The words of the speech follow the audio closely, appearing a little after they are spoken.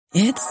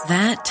It's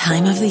that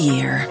time of the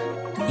year.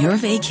 Your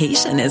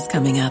vacation is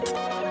coming up.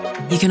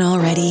 You can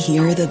already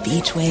hear the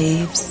beach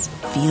waves,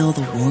 feel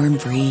the warm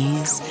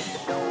breeze,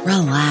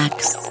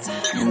 relax,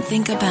 and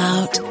think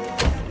about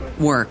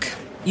work.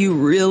 You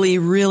really,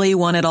 really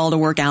want it all to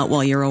work out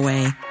while you're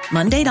away.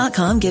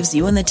 Monday.com gives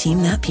you and the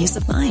team that peace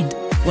of mind.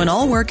 When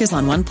all work is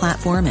on one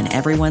platform and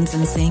everyone's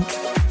in sync,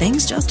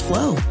 things just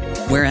flow.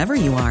 Wherever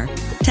you are,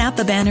 tap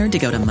the banner to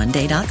go to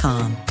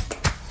Monday.com.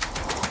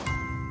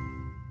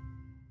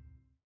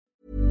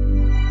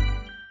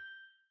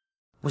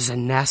 Was a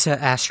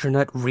NASA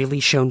astronaut really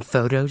shown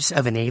photos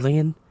of an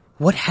alien?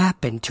 What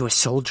happened to a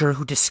soldier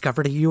who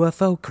discovered a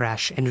UFO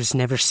crash and was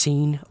never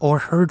seen or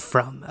heard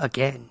from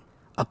again?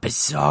 A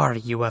bizarre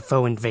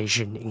UFO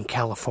invasion in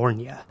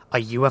California. A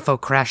UFO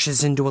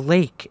crashes into a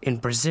lake in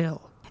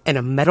Brazil. And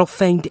a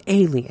metal-fanged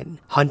alien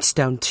hunts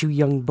down 2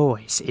 young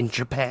boys in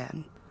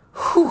Japan.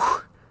 Whew!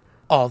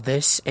 All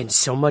this and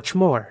so much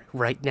more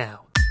right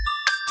now.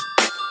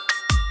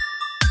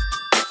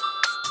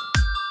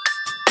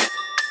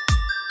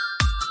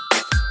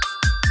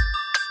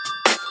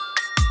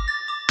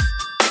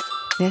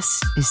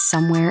 This is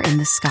Somewhere in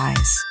the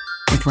Skies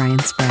with Ryan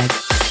Sprague.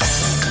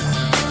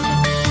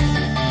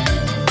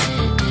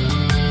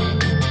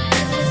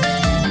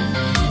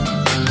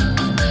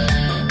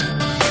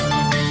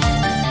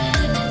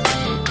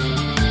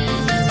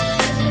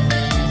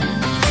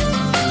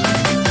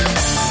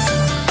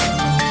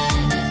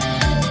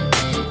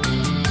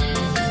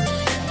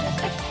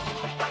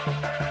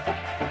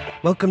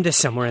 Welcome to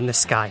Somewhere in the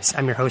Skies.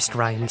 I'm your host,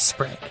 Ryan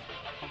Sprague.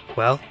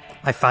 Well,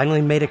 I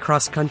finally made it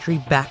cross-country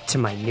back to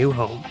my new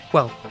home.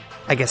 Well,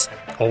 I guess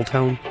old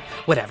home.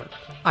 Whatever.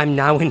 I'm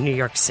now in New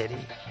York City.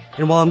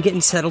 And while I'm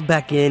getting settled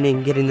back in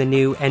and getting the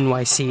new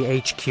NYC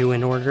HQ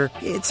in order,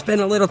 it's been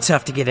a little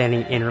tough to get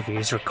any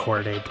interviews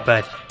recorded.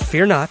 But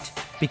fear not,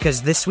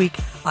 because this week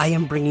I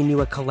am bringing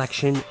you a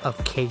collection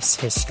of case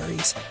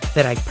histories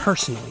that I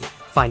personally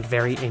find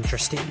very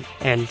interesting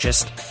and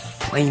just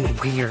plain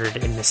weird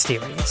and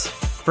mysterious.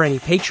 For any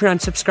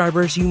Patreon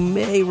subscribers, you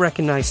may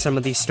recognize some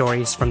of these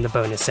stories from the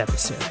bonus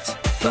episodes.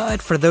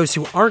 But for those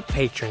who aren't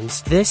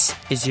patrons, this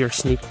is your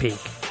sneak peek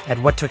at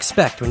what to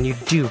expect when you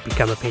do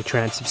become a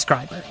Patreon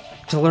subscriber.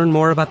 To learn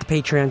more about the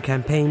Patreon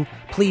campaign,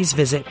 please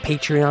visit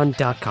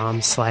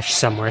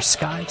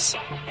patreon.com/somewhereskies.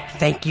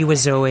 Thank you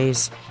as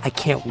always. I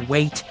can't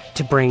wait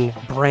to bring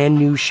brand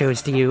new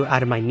shows to you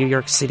out of my New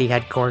York City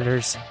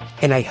headquarters,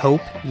 and I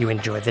hope you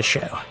enjoy the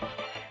show.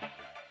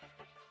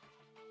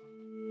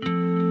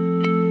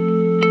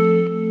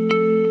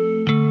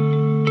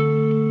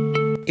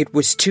 It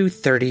was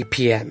 2:30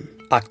 p.m.,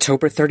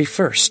 October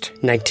 31st,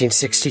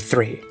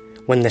 1963,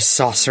 when the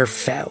saucer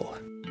fell.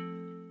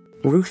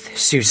 Ruth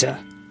Souza,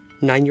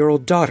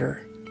 9-year-old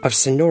daughter of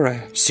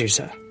Sonora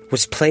Souza,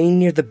 was playing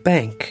near the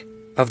bank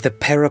of the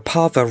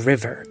Parapava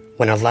River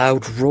when a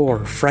loud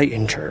roar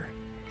frightened her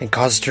and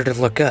caused her to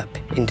look up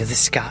into the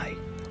sky.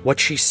 What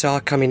she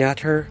saw coming at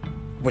her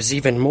was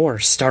even more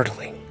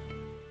startling.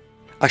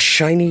 A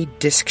shiny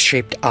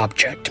disc-shaped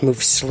object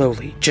moved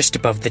slowly just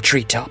above the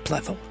treetop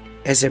level.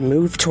 As it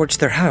moved towards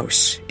their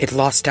house, it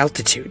lost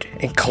altitude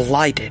and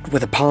collided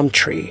with a palm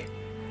tree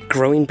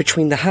growing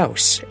between the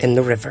house and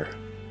the river.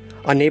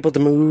 Unable to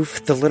move,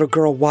 the little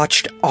girl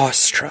watched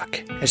awestruck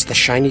as the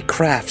shiny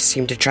craft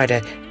seemed to try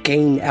to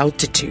gain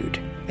altitude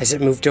as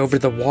it moved over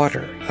the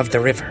water of the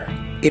river.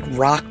 It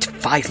rocked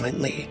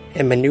violently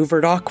and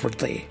maneuvered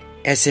awkwardly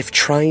as if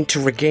trying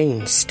to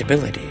regain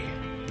stability.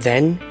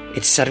 Then,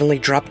 it suddenly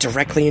dropped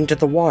directly into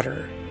the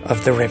water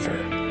of the river.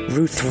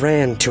 Ruth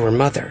ran to her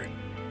mother,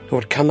 who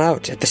had come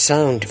out at the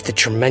sound of the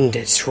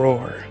tremendous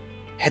roar.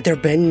 Had there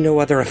been no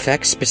other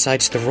effects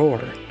besides the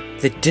roar,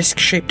 the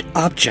disc-shaped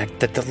object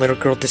that the little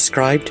girl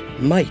described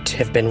might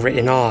have been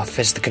written off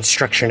as the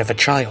construction of a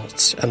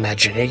child's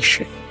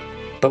imagination.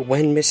 But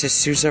when Mrs.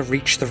 Souza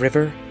reached the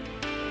river,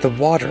 the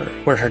water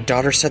where her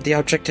daughter said the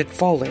object had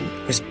fallen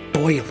was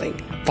boiling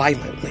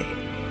violently,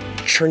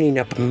 churning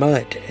up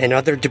mud and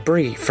other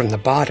debris from the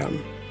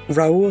bottom.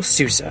 Raul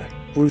Souza,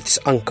 Ruth's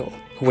uncle,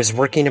 who was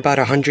working about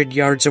 100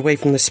 yards away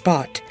from the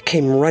spot,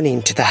 came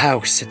running to the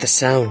house at the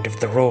sound of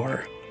the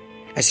roar.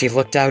 As he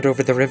looked out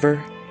over the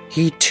river,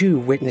 he too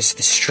witnessed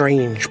the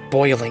strange,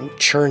 boiling,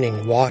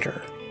 churning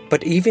water.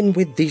 But even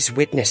with these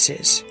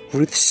witnesses,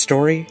 Ruth's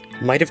story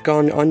might have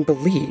gone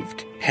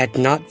unbelieved had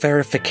not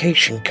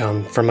verification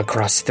come from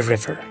across the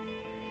river.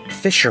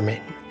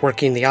 Fishermen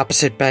working the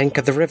opposite bank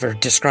of the river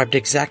described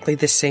exactly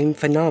the same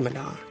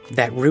phenomena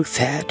that Ruth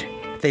had.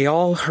 They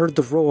all heard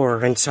the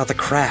roar and saw the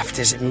craft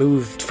as it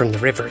moved from the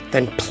river,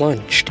 then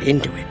plunged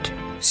into it.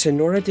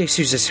 Sonora de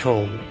Souza's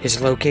home is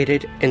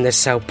located in the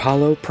Sao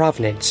Paulo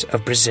province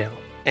of Brazil,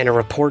 and a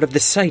report of the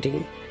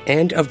sighting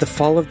and of the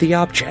fall of the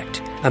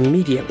object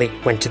immediately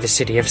went to the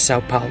city of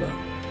Sao Paulo.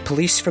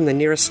 Police from the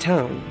nearest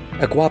town,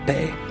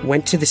 Iguape,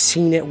 went to the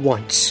scene at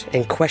once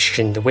and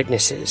questioned the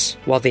witnesses,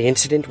 while the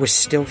incident was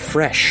still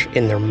fresh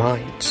in their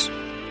minds.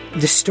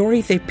 The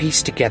story they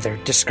pieced together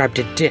described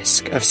a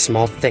disc of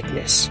small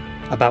thickness,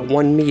 about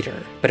 1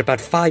 meter, but about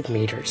 5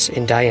 meters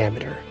in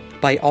diameter.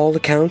 By all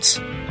accounts,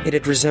 it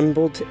had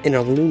resembled an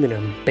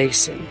aluminum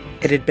basin.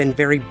 It had been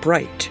very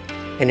bright,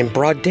 and in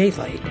broad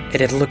daylight, it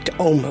had looked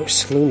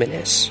almost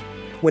luminous.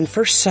 When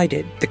first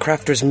sighted, the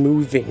craft was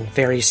moving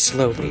very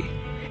slowly,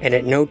 and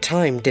at no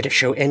time did it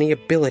show any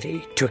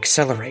ability to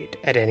accelerate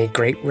at any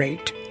great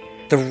rate.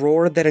 The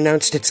roar that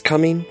announced its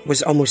coming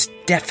was almost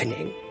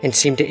deafening and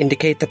seemed to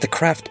indicate that the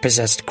craft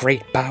possessed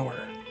great power.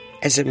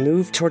 As it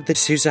moved toward the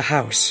Souza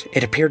house,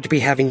 it appeared to be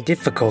having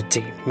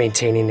difficulty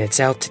maintaining its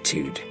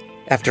altitude.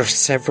 After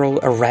several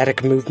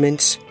erratic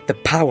movements, the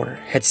power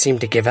had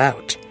seemed to give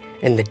out,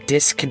 and the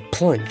disc had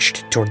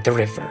plunged toward the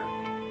river.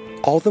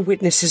 All the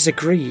witnesses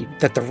agreed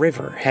that the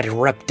river had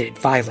erupted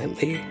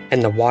violently,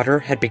 and the water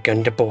had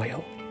begun to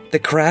boil. The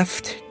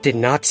craft did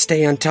not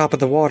stay on top of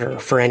the water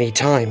for any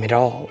time at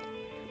all,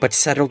 but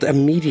settled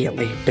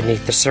immediately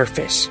beneath the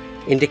surface,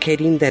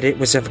 indicating that it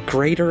was of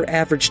greater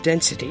average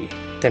density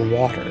than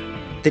water.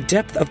 The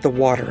depth of the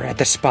water at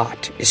the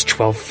spot is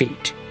 12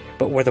 feet,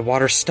 but where the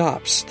water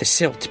stops, the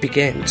silt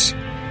begins,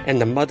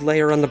 and the mud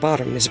layer on the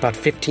bottom is about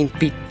 15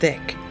 feet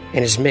thick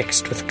and is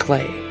mixed with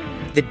clay.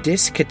 The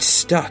disc had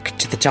stuck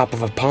to the top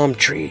of a palm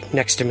tree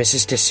next to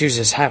Mrs.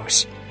 D'Souza's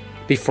house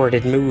before it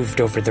had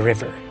moved over the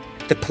river.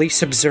 The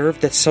police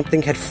observed that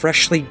something had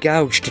freshly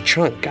gouged a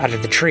chunk out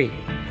of the tree,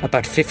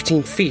 about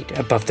 15 feet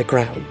above the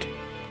ground.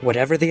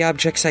 Whatever the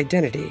object's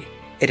identity,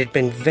 it had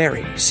been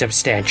very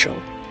substantial,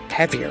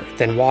 heavier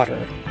than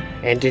water,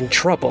 and in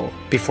trouble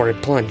before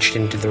it plunged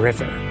into the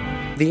river.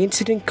 The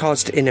incident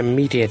caused an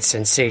immediate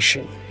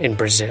sensation in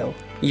Brazil.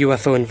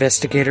 UFO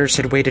investigators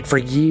had waited for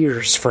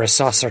years for a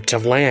saucer to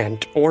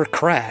land or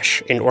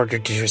crash in order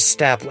to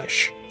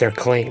establish their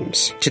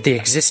claims to the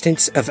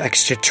existence of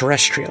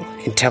extraterrestrial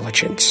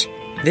intelligence.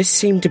 This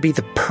seemed to be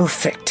the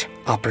perfect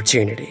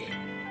opportunity.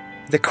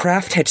 The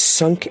craft had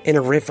sunk in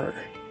a river,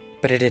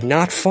 but it had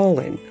not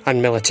fallen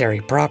on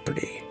military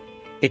property.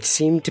 It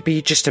seemed to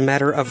be just a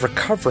matter of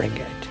recovering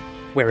it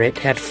where it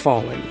had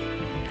fallen.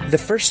 The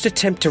first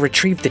attempt to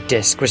retrieve the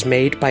disc was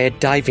made by a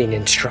diving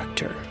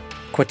instructor,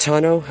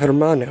 Quatano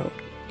Hermano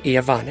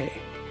Iavane,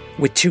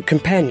 with two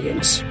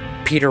companions,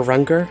 Peter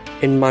Runger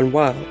and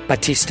Manuel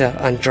Batista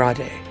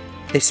Andrade.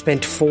 They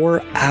spent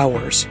 4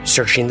 hours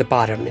searching the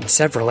bottom in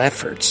several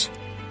efforts,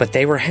 but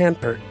they were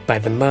hampered by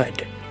the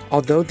mud.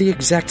 Although the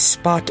exact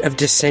spot of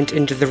descent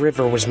into the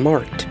river was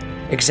marked,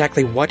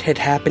 exactly what had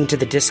happened to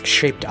the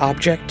disc-shaped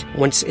object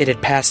once it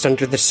had passed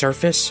under the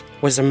surface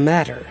was a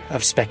matter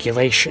of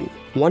speculation.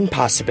 One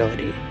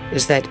possibility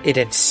is that it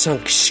had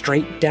sunk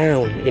straight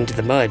down into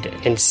the mud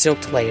and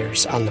silt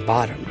layers on the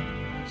bottom.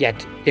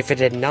 Yet, if it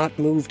had not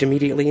moved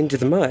immediately into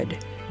the mud,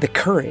 the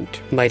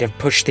current might have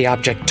pushed the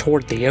object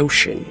toward the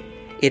ocean.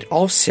 It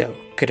also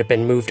could have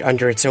been moved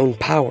under its own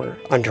power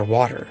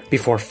underwater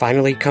before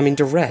finally coming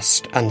to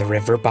rest on the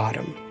river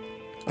bottom.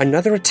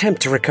 Another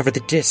attempt to recover the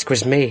disc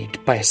was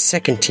made by a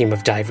second team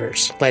of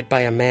divers, led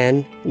by a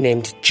man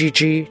named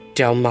Gigi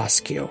Del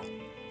Maschio.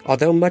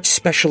 Although much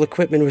special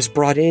equipment was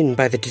brought in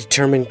by the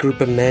determined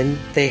group of men,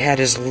 they had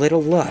as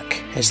little luck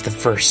as the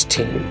first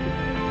team.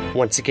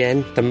 Once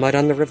again, the mud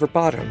on the river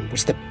bottom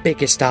was the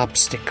biggest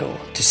obstacle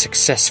to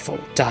successful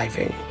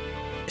diving.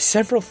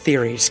 Several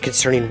theories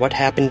concerning what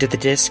happened to the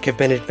disc have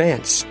been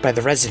advanced by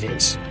the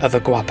residents of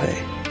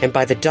Iguape and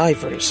by the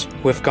divers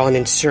who have gone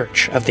in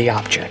search of the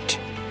object.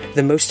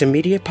 The most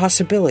immediate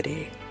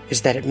possibility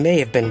is that it may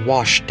have been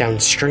washed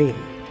downstream.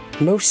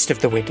 Most of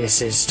the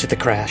witnesses to the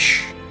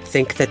crash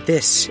think that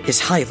this is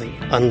highly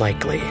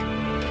unlikely.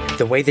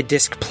 The way the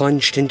disc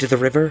plunged into the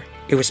river,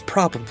 it was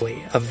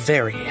probably a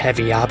very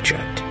heavy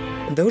object.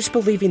 Those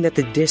believing that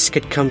the disc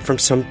had come from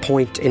some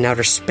point in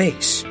outer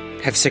space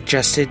have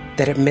suggested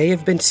that it may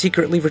have been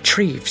secretly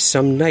retrieved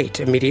some night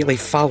immediately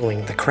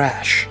following the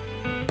crash.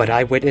 But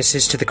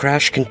eyewitnesses to the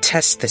crash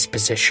contest this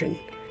position,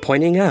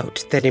 pointing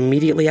out that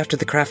immediately after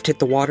the craft hit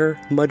the water,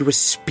 mud was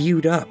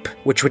spewed up,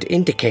 which would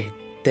indicate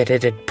that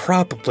it had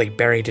probably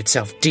buried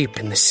itself deep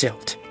in the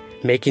silt,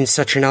 making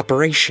such an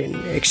operation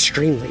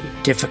extremely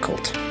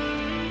difficult.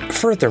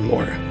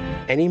 Furthermore,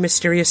 any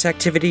mysterious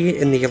activity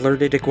in the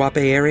alerted Iguape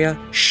area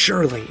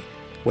surely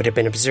would have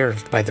been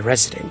observed by the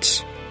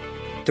residents.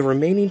 The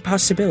remaining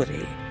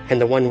possibility, and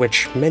the one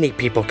which many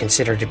people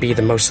consider to be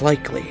the most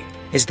likely,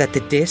 is that the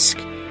disc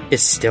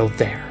is still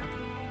there.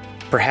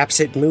 Perhaps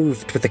it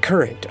moved with the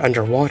current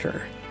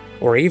underwater,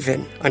 or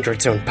even under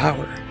its own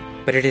power,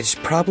 but it is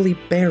probably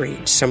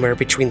buried somewhere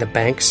between the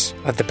banks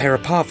of the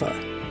Parapava,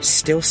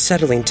 still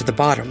settling to the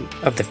bottom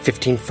of the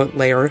 15-foot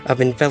layer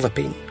of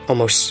enveloping,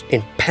 almost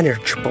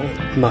impenetrable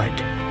mud.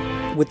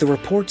 With the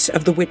reports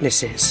of the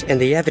witnesses and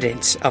the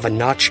evidence of a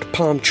notched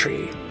palm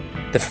tree,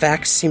 the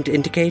facts seem to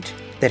indicate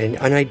that an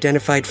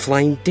unidentified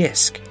flying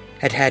disc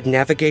had had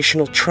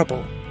navigational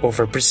trouble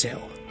over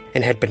Brazil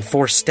and had been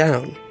forced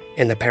down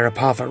in the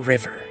Parapava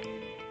River.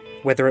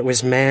 Whether it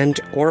was manned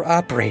or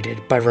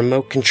operated by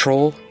remote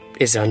control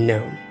is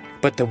unknown,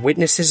 but the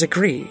witnesses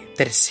agree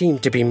that it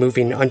seemed to be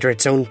moving under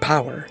its own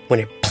power when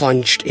it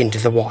plunged into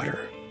the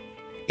water.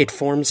 It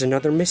forms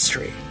another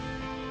mystery,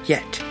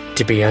 yet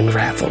to be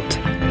unraveled.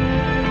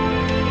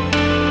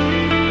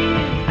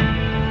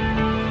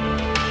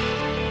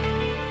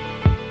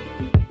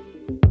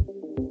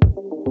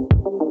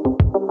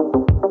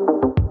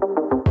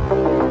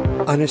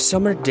 On a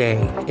summer day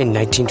in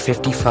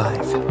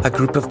 1955, a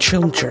group of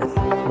children,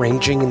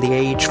 ranging in the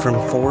age from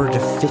 4 to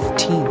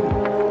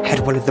 15, had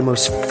one of the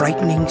most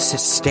frightening,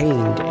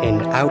 sustained,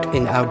 and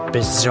out-and-out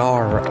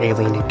bizarre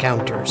alien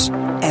encounters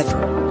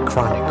ever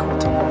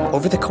chronicled.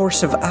 Over the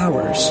course of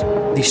hours,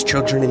 these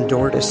children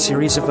endured a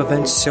series of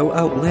events so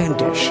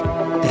outlandish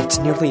that it's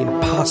nearly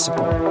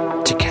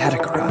impossible to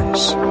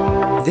categorize.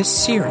 This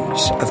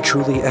series of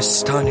truly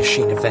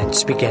astonishing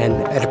events began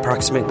at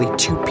approximately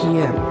 2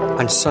 p.m.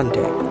 on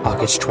Sunday,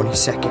 August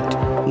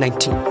 22nd,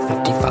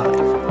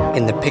 1955,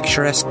 in the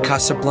picturesque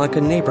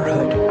Casablanca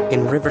neighborhood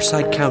in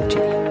Riverside County,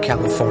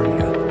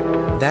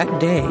 California. That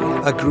day,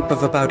 a group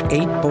of about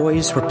 8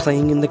 boys were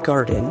playing in the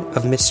garden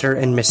of Mr.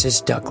 and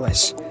Mrs.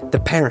 Douglas,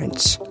 the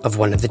parents of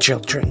one of the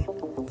children.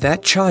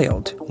 That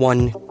child,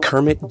 one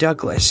Kermit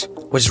Douglas,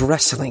 was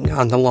wrestling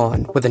on the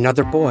lawn with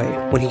another boy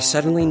when he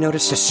suddenly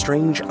noticed a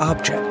strange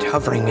object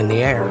hovering in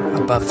the air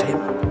above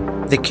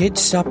him. The kid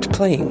stopped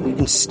playing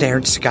and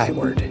stared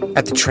skyward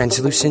at the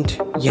translucent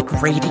yet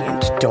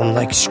radiant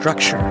dome-like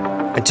structure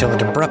until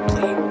it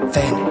abruptly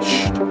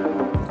vanished.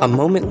 A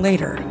moment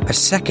later, a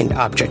second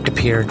object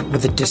appeared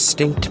with a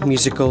distinct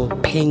musical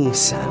ping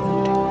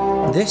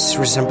sound. This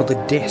resembled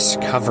a disc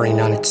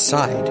hovering on its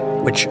side,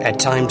 which at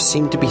times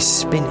seemed to be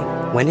spinning.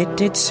 When it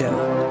did so,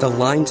 the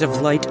lines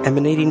of light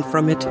emanating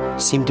from it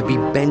seemed to be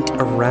bent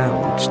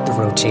around the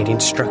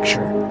rotating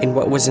structure in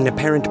what was an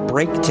apparent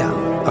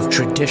breakdown of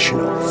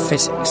traditional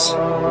physics.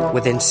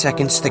 Within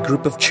seconds, the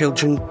group of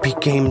children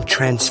became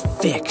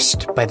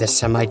transfixed by the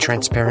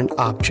semi-transparent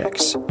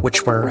objects,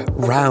 which were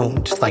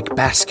round like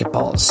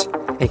basketballs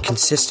and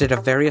consisted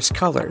of various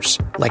colors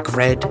like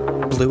red,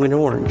 blue, and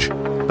orange,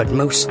 but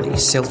mostly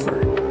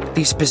silver.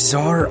 These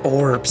bizarre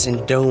orbs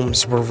and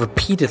domes were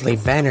repeatedly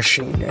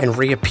vanishing and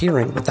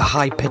reappearing with the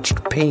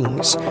high-pitched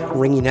pings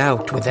ringing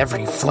out with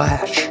every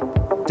flash.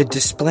 The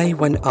display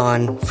went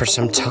on for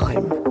some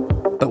time,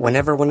 but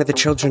whenever one of the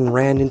children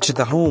ran into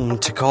the home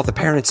to call the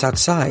parents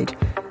outside,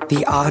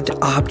 the odd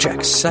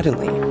objects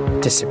suddenly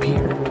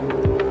disappeared.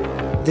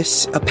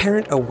 This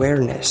apparent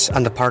awareness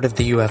on the part of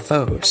the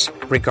UFOs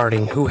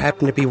regarding who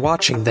happened to be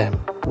watching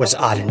them was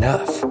odd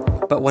enough.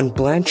 But when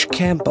Blanche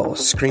Campbell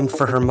screamed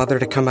for her mother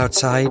to come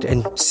outside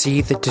and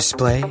see the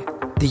display,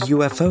 the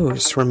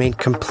UFOs remained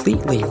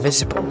completely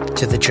visible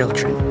to the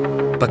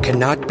children, but could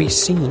not be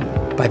seen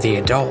by the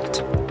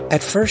adult.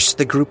 At first,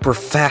 the group were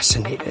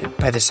fascinated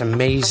by this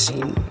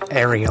amazing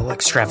aerial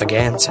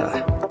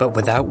extravaganza, but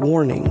without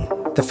warning,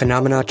 the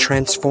phenomena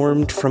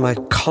transformed from a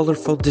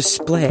colorful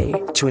display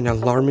to an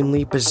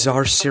alarmingly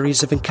bizarre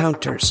series of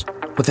encounters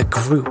with a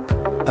group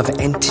of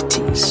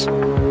entities.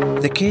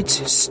 The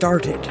kids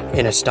started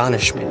in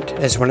astonishment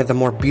as one of the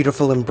more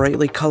beautiful and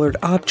brightly colored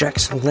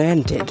objects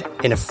landed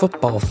in a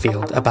football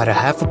field about a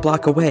half a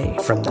block away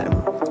from them.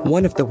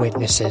 One of the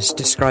witnesses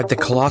described the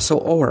colossal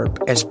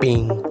orb as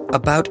being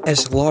about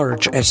as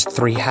large as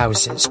 3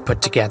 houses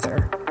put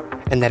together,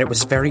 and that it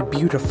was very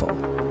beautiful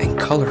and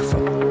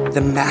colorful.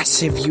 The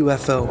massive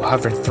UFO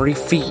hovered 3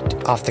 feet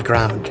off the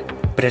ground,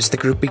 but as the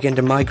group began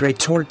to migrate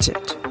towards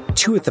it,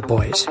 2 of the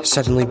boys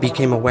suddenly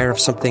became aware of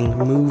something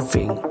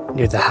moving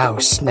near the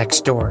house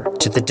next door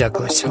to the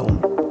Douglas home.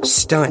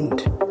 Stunned,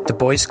 the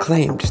boys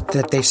claimed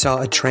that they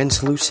saw a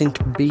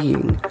translucent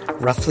being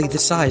roughly the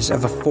size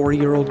of a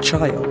 4-year-old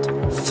child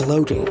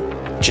floating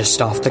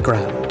just off the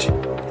ground.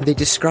 They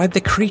described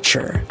the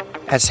creature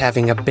as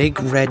having a big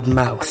red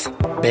mouth,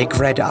 big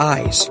red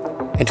eyes,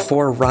 and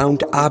 4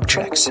 round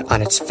objects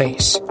on its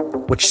face,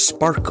 which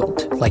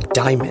sparkled like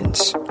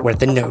diamonds where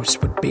the nose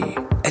would be.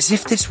 As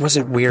if this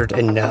wasn't weird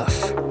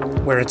enough,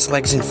 where its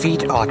legs and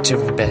feet ought to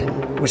have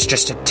been was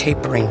just a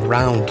tapering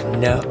round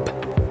nub.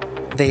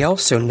 They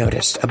also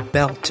noticed a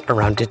belt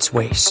around its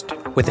waist,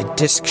 with a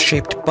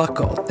disc-shaped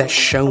buckle that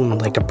shone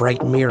like a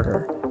bright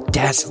mirror,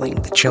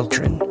 dazzling the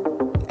children.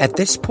 At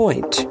this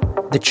point,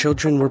 the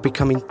children were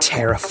becoming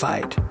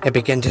terrified and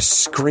began to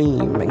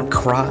scream and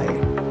cry.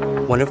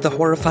 One of the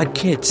horrified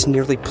kids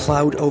nearly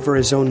plowed over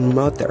his own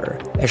mother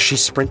as she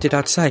sprinted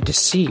outside to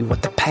see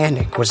what the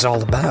panic was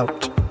all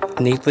about.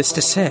 Needless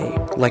to say,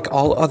 like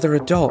all other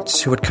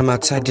adults who had come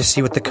outside to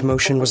see what the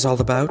commotion was all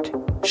about,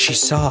 she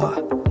saw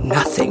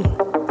nothing.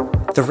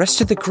 The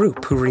rest of the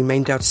group who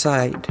remained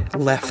outside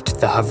left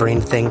the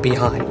hovering thing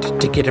behind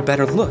to get a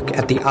better look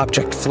at the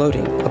object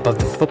floating above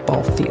the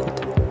football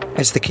field.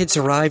 As the kids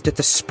arrived at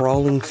the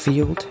sprawling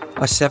field,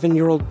 a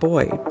 7-year-old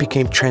boy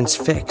became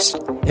transfixed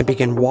and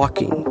began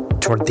walking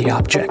toward the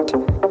object,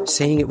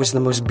 saying it was the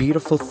most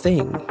beautiful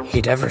thing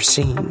he'd ever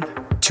seen.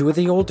 2 of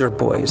the older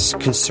boys,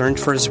 concerned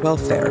for his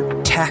welfare,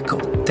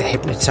 tackled the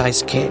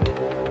hypnotized kid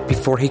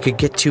before he could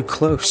get too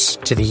close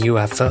to the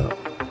UFO.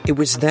 It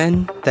was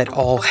then that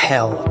all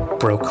hell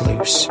broke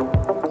loose.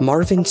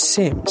 Marvin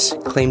Sims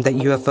claimed that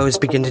UFOs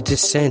began to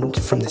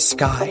descend from the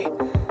sky,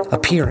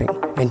 appearing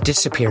and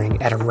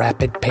disappearing at a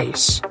rapid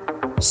pace,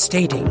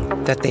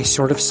 stating that they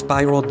sort of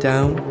spiraled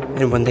down,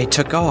 and when they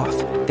took off,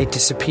 they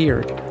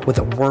disappeared with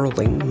a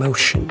whirling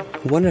motion.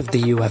 One of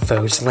the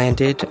UFOs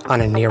landed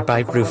on a nearby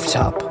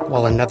rooftop,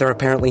 while another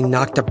apparently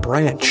knocked a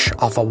branch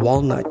off a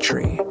walnut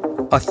tree.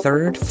 A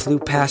third flew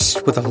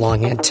past with a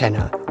long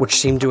antenna, which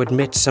seemed to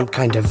emit some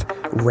kind of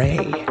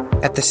ray.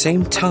 At the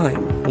same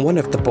time, one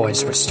of the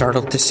boys was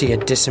startled to see a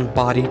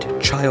disembodied,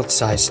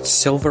 child-sized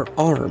silver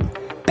arm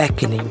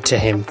beckoning to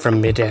him from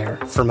midair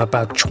from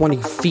about 20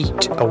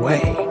 feet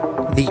away.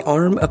 The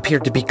arm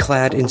appeared to be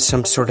clad in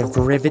some sort of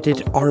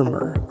riveted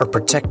armor or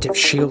protective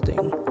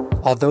shielding,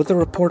 although the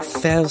report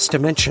fails to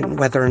mention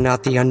whether or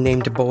not the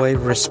unnamed boy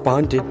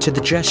responded to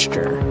the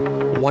gesture.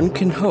 One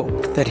can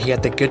hope that he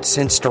had the good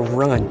sense to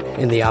run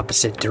in the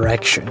opposite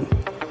direction.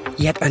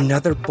 Yet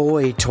another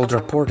boy told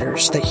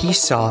reporters that he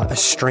saw a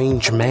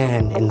strange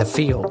man in the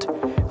field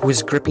who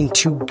was gripping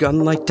two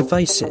gun-like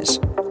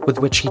devices with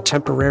which he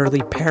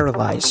temporarily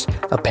paralyzed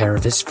a pair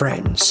of his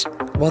friends.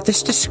 While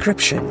this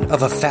description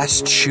of a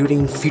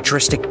fast-shooting,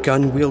 futuristic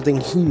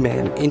gun-wielding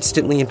He-Man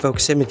instantly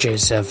invokes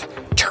images of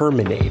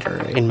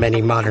Terminator in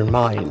many modern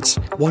minds,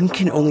 one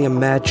can only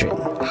imagine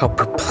how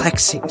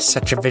perplexing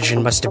such a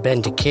vision must have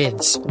been to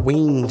kids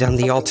weaned on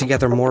the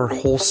altogether more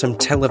wholesome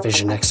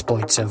television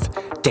exploits of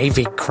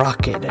Davy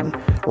Crockett and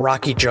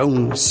Rocky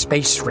Jones'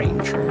 Space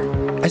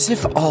Ranger. As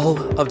if all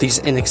of these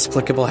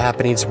inexplicable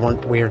happenings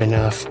weren't weird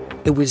enough,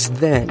 it was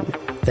then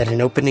that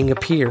an opening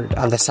appeared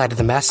on the side of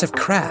the massive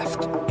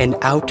craft, and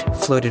out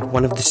floated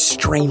one of the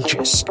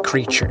strangest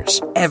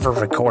creatures ever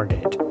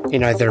recorded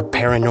in either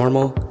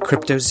paranormal,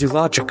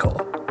 cryptozoological,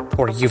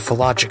 or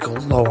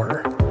ufological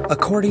lore.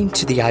 According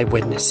to the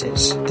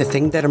eyewitnesses, the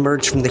thing that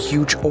emerged from the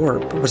huge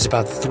orb was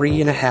about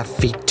 3.5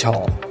 feet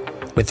tall,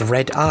 with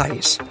red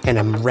eyes and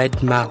a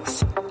red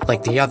mouth,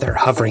 like the other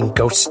hovering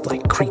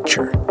ghost-like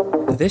creature.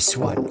 This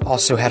one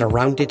also had a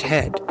rounded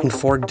head and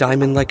 4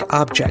 diamond-like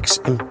objects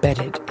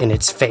embedded in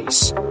its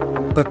face.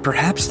 But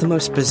perhaps the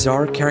most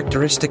bizarre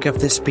characteristic of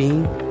this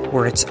being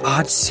were its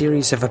odd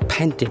series of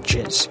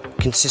appendages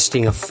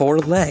consisting of 4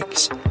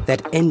 legs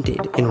that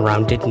ended in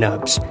rounded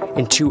nubs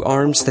and 2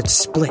 arms that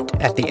split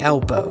at the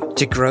elbow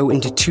to grow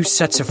into 2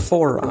 sets of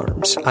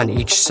forearms on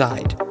each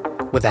side,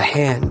 with a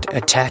hand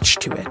attached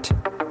to it.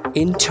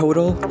 In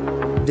total,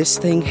 this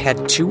thing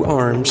had 2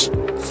 arms,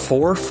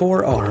 4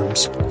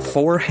 forearms,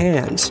 4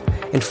 hands,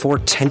 and 4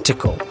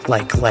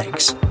 tentacle-like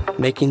legs,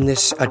 making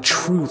this a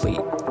truly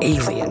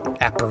alien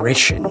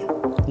apparition.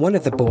 One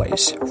of the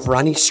boys,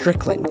 Ronnie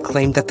Strickland,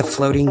 claimed that the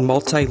floating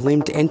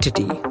multi-limbed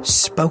entity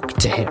spoke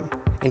to him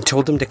and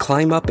told him to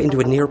climb up into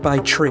a nearby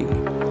tree,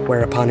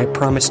 whereupon it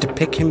promised to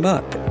pick him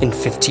up in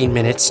 15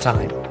 minutes'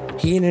 time.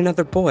 He and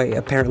another boy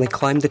apparently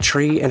climbed the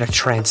tree in a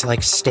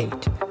trance-like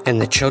state,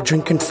 and the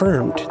children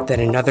confirmed that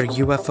another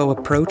UFO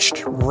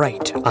approached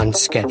right on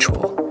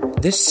schedule.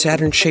 This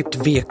Saturn-shaped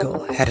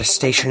vehicle had a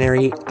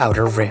stationary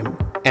outer rim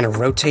and a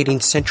rotating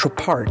central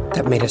part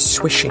that made a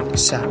swishing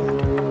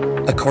sound.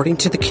 According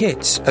to the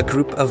kids, a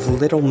group of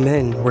little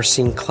men were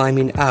seen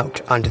climbing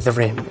out onto the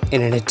rim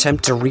in an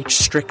attempt to reach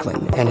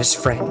Strickland and his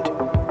friend,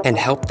 and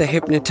help the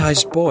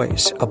hypnotized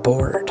boys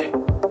aboard.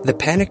 The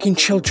panicking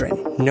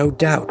children, no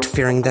doubt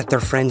fearing that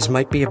their friends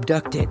might be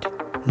abducted,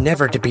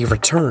 never to be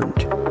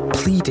returned,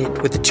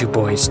 pleaded with the 2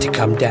 boys to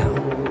come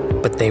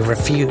down, but they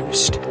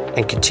refused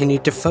and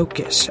continued to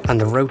focus on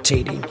the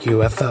rotating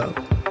UFO.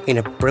 In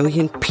a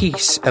brilliant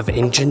piece of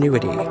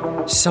ingenuity,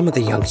 some of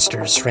the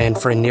youngsters ran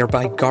for a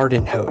nearby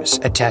garden hose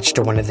attached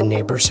to one of the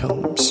neighbors'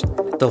 homes.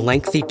 The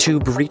lengthy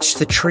tube reached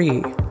the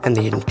tree, and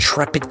the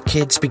intrepid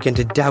kids began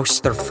to douse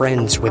their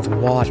friends with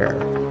water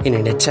in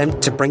an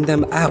attempt to bring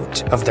them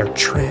out of their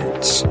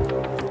trance.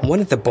 One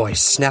of the boys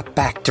snapped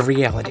back to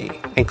reality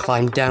and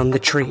climbed down the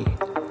tree,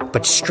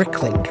 but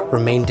Strickland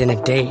remained in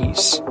a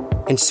daze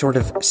and sort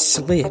of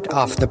slid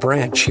off the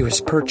branch he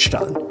was perched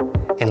on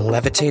and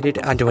levitated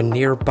onto a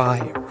nearby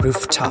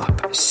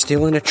rooftop.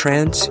 Still in a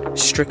trance,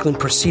 Strickland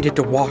proceeded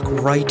to walk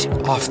right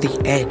off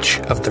the edge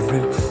of the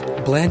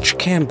roof. Blanche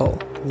Campbell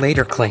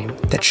later claimed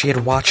that she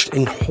had watched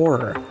in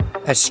horror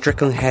as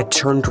Strickland had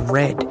turned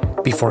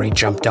red before he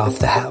jumped off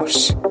the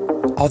house.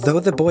 Although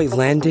the boy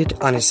landed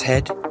on his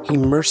head, he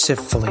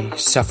mercifully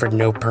suffered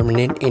no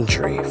permanent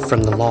injury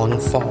from the long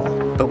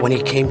fall. But when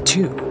he came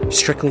to,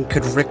 Strickland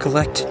could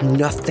recollect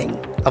nothing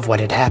of what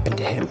had happened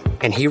to him,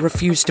 and he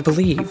refused to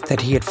believe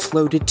that he had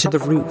floated to the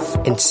roof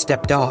and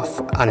stepped off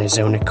on his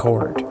own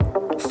accord.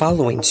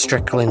 Following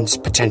Strickland's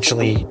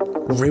potentially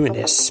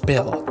ruinous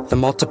spill, the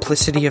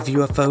multiplicity of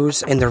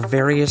UFOs and their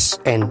various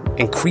and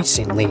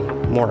increasingly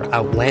more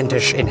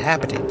outlandish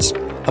inhabitants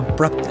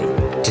abruptly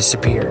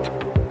disappeared,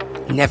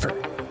 never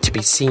to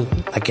be seen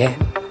again.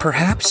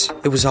 Perhaps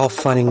it was all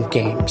fun and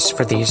games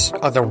for these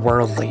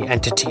otherworldly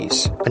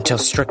entities until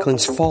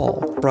Strickland's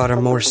fall brought a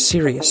more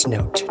serious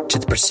note to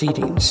the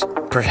proceedings.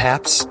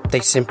 Perhaps they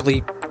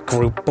simply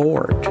grew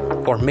bored,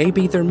 or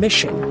maybe their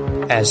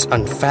mission, as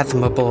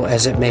unfathomable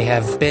as it may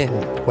have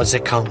been, was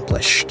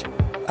accomplished.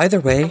 Either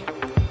way,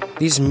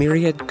 these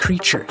myriad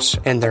creatures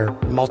and their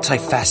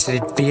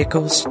multifaceted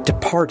vehicles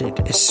departed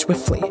as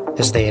swiftly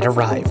as they had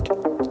arrived,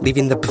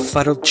 leaving the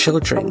befuddled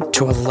children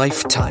to a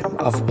lifetime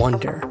of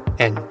wonder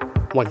and,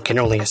 one can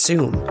only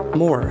assume,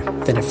 more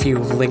than a few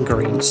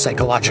lingering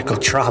psychological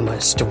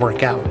traumas to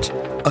work out.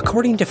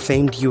 According to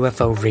famed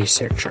UFO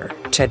researcher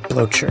Ted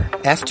Blocher.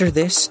 After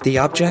this, the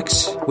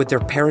objects, with their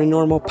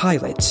paranormal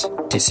pilots,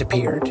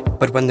 disappeared.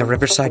 But when the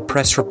Riverside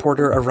Press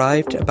reporter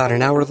arrived about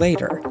an hour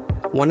later,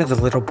 one of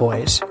the little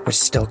boys was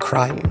still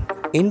crying.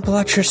 In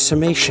Blocher's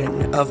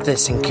summation of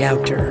this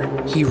encounter,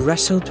 he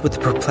wrestled with the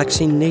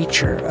perplexing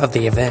nature of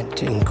the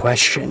event in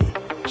question.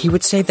 He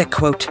would say that,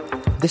 quote,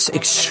 "This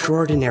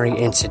extraordinary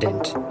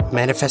incident,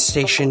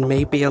 manifestation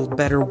may be a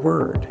better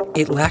word.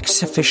 It lacks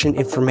sufficient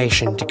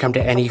information to come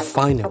to any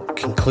final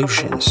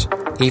conclusions.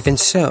 Even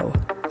so,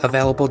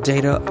 available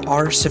data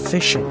are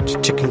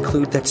sufficient to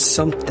conclude that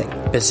something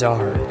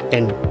bizarre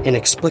and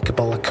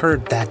inexplicable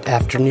occurred that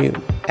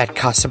afternoon at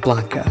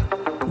Casablanca,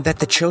 that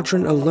the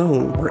children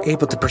alone were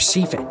able to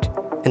perceive it,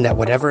 and that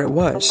whatever it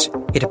was,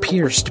 it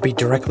appears to be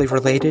directly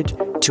related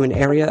to an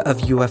area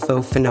of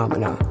UFO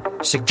phenomena,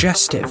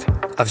 suggestive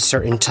of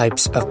certain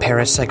types of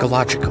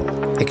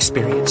parapsychological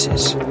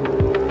experiences."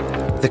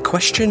 The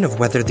question of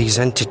whether these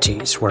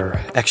entities were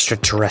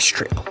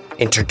extraterrestrial,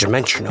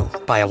 interdimensional,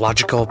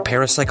 biological,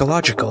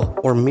 parapsychological,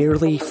 or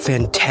merely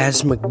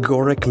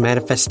phantasmagoric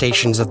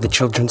manifestations of the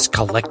children's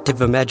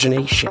collective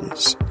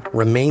imaginations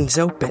remains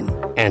open,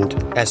 and,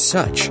 as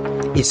such,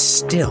 is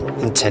still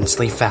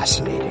intensely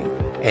fascinating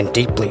and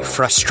deeply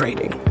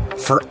frustrating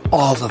for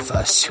all of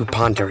us who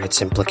ponder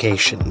its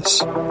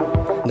implications.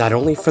 Not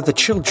only for the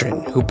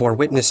children who bore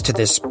witness to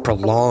this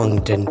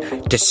prolonged and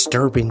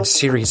disturbing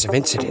series of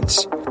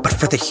incidents, but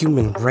for the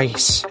human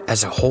race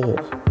as a whole.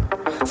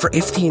 For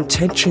if the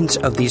intentions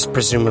of these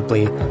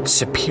presumably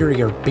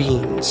superior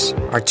beings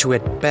are to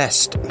at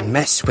best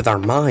mess with our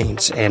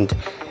minds and,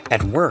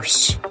 at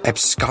worst,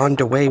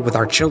 abscond away with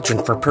our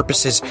children for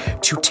purposes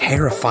too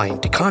terrifying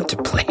to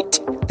contemplate,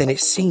 then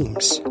it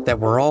seems that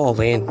we're all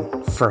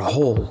in for a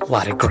whole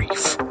lot of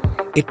grief.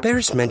 It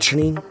bears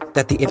mentioning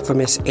that the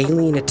infamous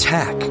alien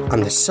attack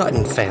on the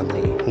Sutton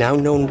family, now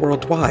known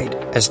worldwide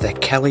as the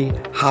Kelly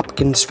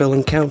Hopkinsville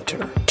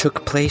encounter,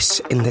 took place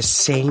in the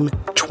same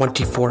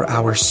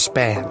 24-hour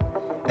span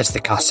as the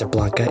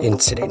Casablanca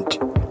incident.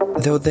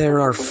 Though there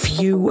are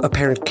few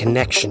apparent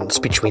connections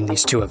between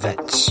these two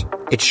events,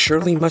 it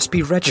surely must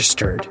be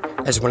registered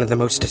as one of the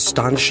most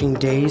astonishing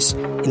days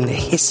in the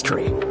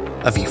history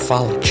of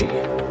ufology.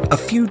 A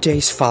few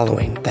days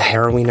following the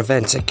harrowing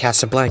events at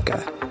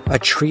Casablanca, a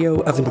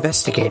trio of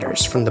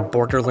investigators from the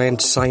Borderland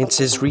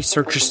Sciences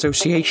Research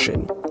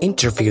Association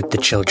interviewed the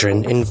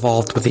children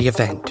involved with the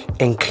event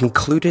and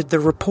concluded the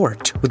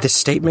report with the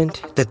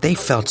statement that they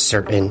felt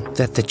certain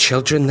that the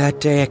children that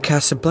day at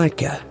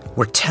Casablanca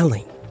were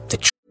telling the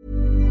truth.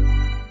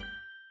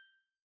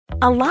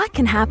 A lot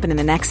can happen in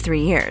the next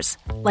 3 years.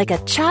 Like a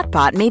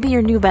chatbot may be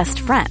your new best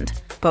friend.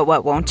 But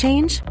what won't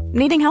change?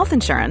 Needing health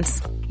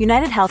insurance.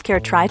 United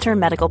Healthcare Tri-Term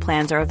Medical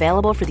Plans are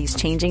available for these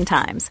changing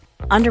times.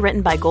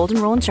 Underwritten by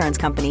Golden Rule Insurance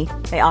Company,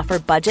 they offer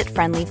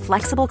budget-friendly,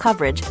 flexible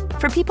coverage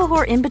for people who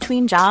are in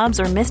between jobs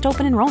or missed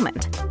open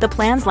enrollment. The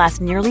plans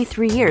last nearly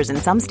 3 years in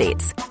some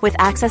states, with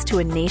access to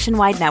a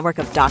nationwide network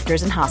of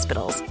doctors and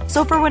hospitals.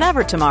 So for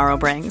whatever tomorrow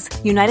brings,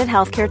 United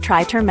Healthcare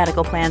Tri-Term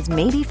Medical Plans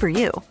may be for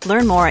you.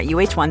 Learn more at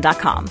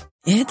uh1.com.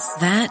 It's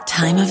that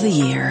time of the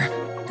year.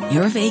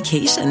 Your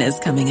vacation is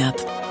coming up.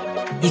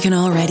 You can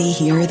already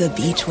hear the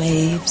beach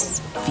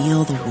waves,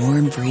 feel the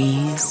warm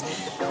breeze,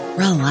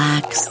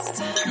 relax,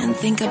 and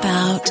think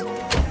about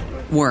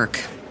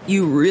work.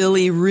 You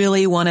really,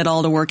 really want it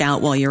all to work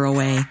out while you're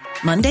away.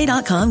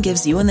 Monday.com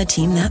gives you and the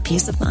team that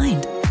peace of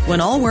mind.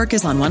 When all work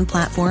is on one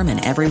platform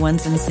and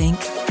everyone's in sync,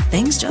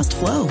 things just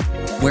flow.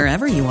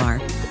 Wherever you are,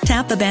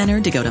 tap the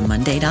banner to go to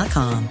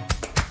Monday.com.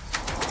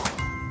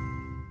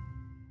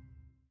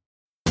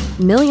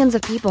 Millions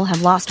of people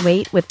have lost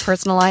weight with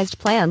personalized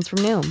plans from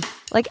Noom.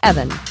 Like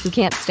Evan, who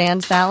can't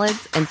stand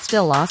salads and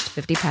still lost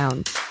 50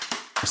 pounds.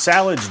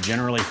 Salads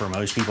generally for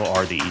most people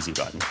are the easy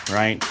button,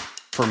 right?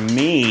 For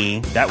me,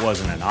 that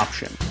wasn't an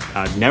option.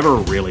 I never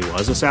really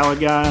was a salad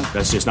guy.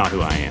 That's just not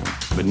who I am.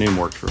 But Noom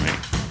worked for me.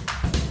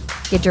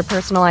 Get your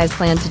personalized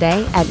plan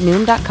today at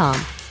Noom.com.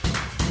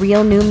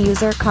 Real Noom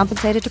user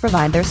compensated to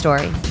provide their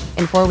story.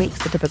 In 4 weeks,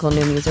 the typical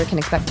Noom user can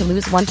expect to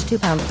lose 1 to 2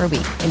 pounds per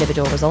week.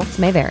 Individual results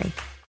may vary.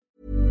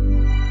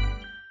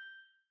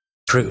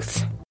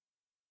 Truth.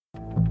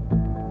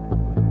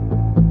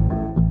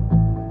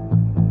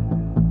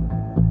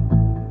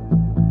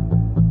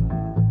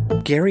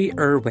 Gary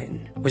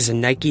Irwin was a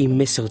Nike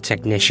missile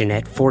technician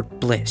at Fort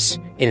Bliss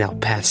in El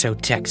Paso,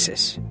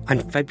 Texas. On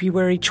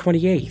February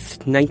 28,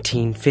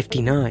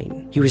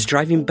 1959, he was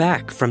driving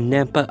back from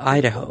Nampa,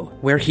 Idaho,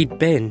 where he'd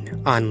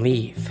been on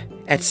leave.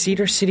 At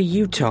Cedar City,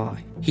 Utah,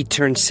 he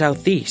turned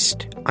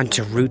southeast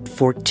onto Route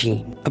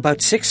 14.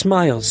 About 6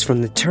 miles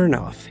from the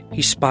turnoff,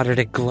 he spotted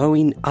a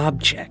glowing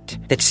object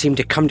that seemed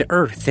to come to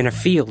Earth in a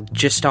field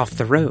just off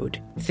the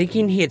road.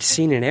 Thinking he had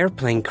seen an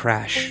airplane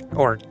crash,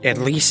 or at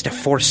least a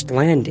forced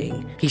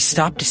landing, he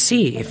stopped to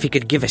see if he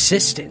could give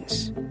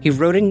assistance. He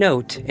wrote a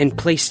note and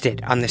placed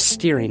it on the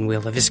steering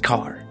wheel of his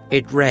car.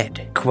 It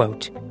read,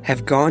 quote,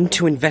 "Have gone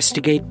to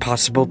investigate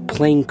possible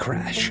plane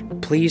crash.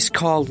 Please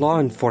call law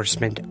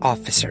enforcement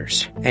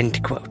officers,"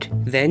 end quote.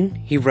 Then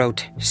he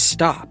wrote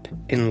 "stop"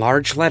 in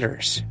large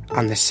letters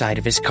on the side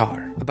of his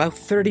car. About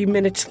 30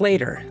 minutes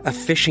later, a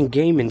fish and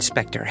game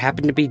inspector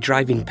happened to be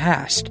driving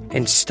past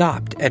and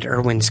stopped at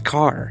Irwin's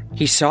car.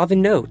 He saw the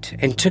note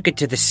and took it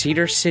to the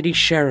Cedar City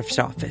Sheriff's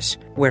Office,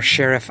 where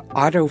Sheriff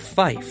Otto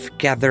Fife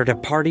gathered a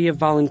party of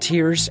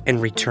volunteers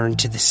and returned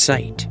to the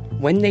site.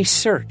 When they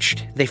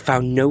searched, they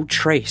found no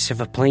trace of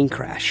a plane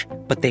crash,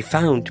 but they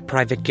found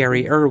Private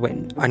Gary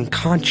Irwin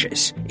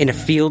unconscious in a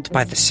field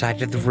by the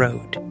side of the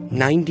road.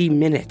 90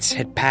 minutes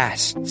had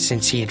passed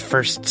since he had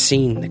first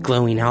seen the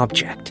glowing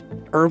object.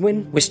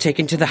 Irwin was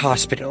taken to the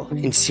hospital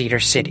in Cedar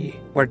City,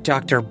 where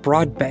Dr.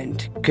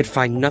 Broadbent could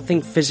find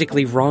nothing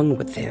physically wrong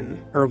with him.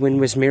 Irwin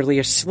was merely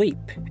asleep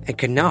and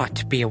could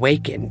not be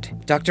awakened.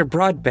 Dr.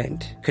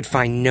 Broadbent could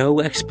find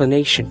no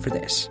explanation for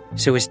this,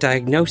 so his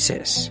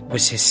diagnosis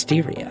was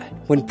hysteria.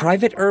 When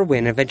Private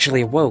Irwin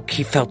eventually awoke,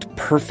 he felt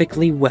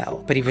perfectly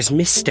well, but he was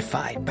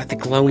mystified by the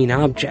glowing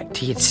object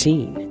he had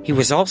seen. He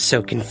was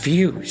also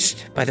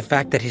confused by the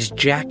fact that his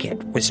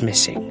jacket was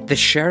missing. The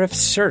sheriff's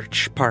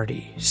search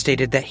party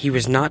stated that he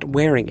was not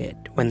wearing it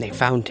when they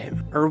found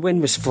him.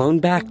 Irwin was flown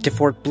back to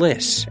Fort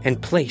Bliss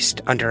and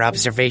placed under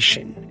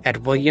observation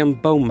at William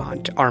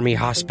Beaumont Army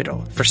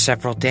Hospital for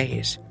several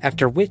days,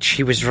 after which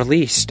he was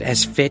released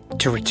as fit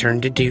to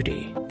return to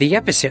duty. The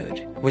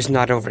episode was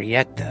not over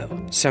yet, though.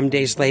 Some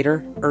days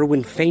later,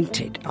 Irwin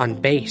fainted on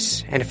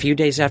base, and a few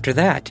days after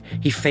that,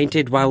 he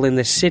fainted while in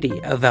the city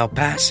of El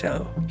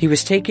Paso. He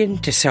was taken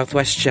to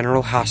Southwest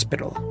General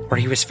Hospital, where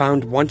he was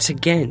found once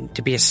again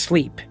to be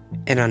asleep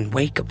and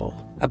unwakeable.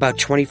 About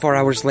 24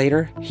 hours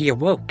later, he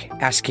awoke,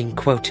 asking,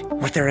 quote,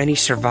 "Were there any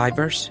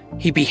survivors?"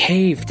 He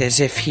behaved as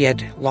if he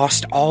had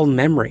lost all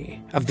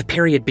memory of the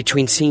period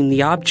between seeing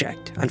the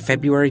object on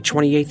February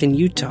 28th in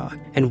Utah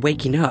and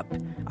waking up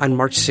on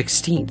March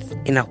 16th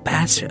in El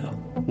Paso.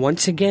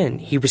 Once again,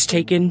 he was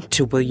taken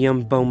to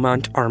William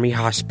Beaumont Army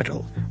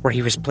Hospital, where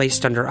he was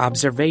placed under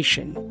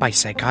observation by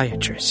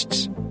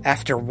psychiatrists.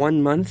 After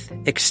 1 month,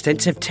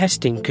 extensive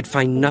testing could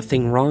find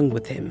nothing wrong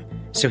with him,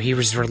 so he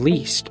was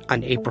released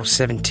on April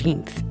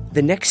 17th.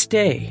 The next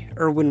day,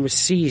 Irwin was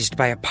seized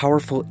by a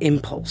powerful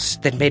impulse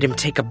that made him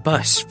take a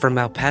bus from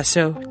El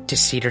Paso to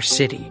Cedar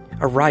City,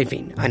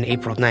 arriving on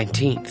April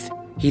 19th.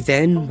 He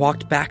then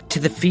walked back to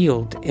the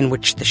field in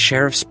which the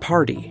sheriff's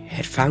party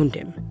had found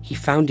him. He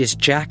found his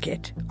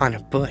jacket on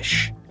a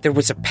bush. There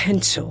was a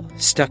pencil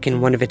stuck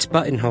in one of its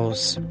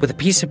buttonholes with a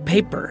piece of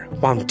paper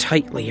wound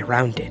tightly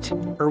around it.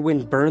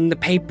 Irwin burned the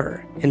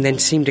paper and then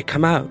seemed to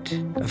come out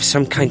of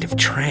some kind of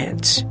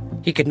trance.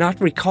 He could not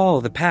recall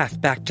the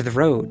path back to the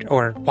road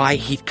or why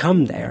he'd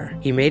come there.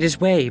 He made his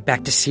way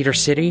back to Cedar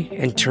City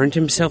and turned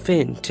himself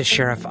in to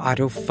Sheriff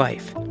Otto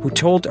Fife, who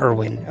told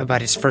Irwin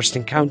about his first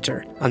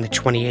encounter on the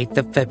 28th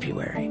of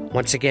February.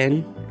 Once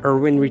again,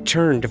 Irwin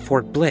returned to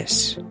Fort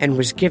Bliss and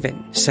was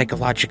given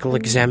psychological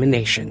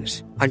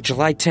examinations. On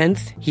July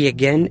 10th, he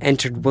again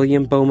entered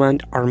William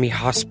Beaumont Army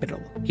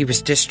Hospital. He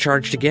was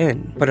discharged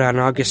again, but on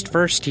August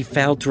 1st he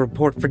failed to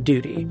report for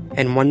duty,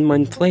 and 1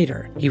 month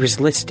later he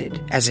was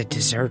listed as a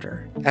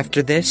deserter.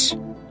 After this,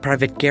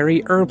 Private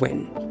Gary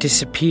Irwin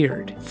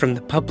disappeared from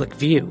the public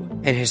view,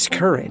 and his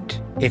current,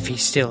 if he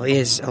still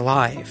is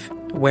alive,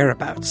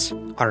 whereabouts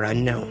are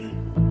unknown.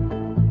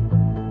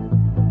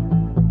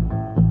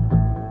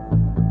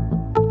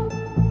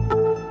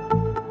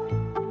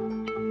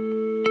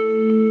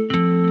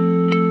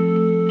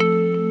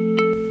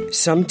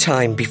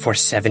 Sometime before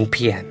 7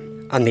 p.m.,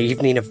 on the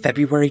evening of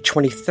February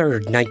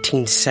 23rd,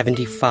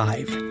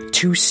 1975,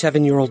 2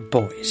 7-year-old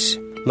boys,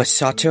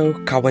 Masato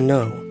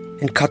Kawano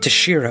and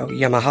Katashiro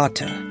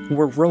Yamahata,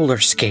 were roller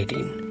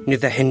skating near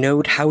the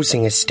Hinode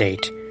housing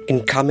estate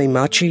in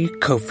Kamemachi,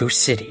 Kofu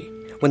City,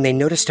 when they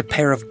noticed a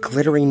pair of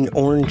glittering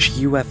orange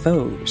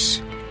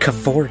UFOs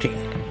cavorting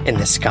in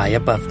the sky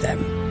above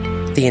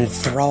them. The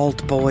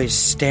enthralled boys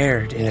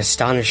stared in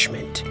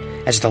astonishment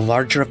as the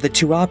larger of the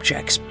two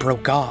objects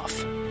broke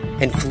off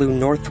and flew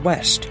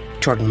northwest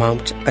toward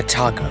Mount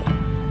Otago,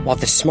 while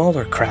the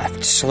smaller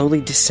craft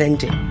slowly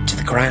descended to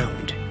the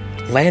ground,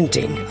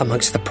 landing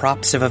amongst the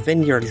props of a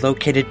vineyard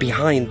located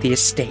behind the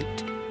estate.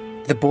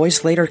 The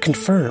boys later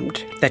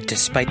confirmed that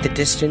despite the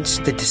distance,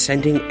 the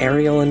descending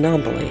aerial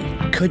anomaly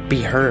could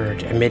be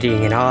heard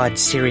emitting an odd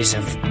series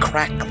of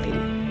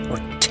crackling or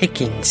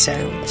ticking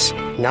sounds,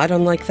 not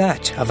unlike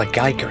that of a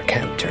Geiger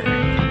counter.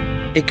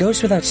 It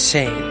goes without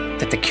saying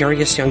that the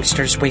curious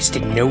youngsters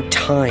wasted no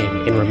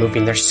time in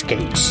removing their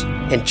skates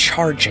and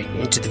charging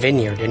into the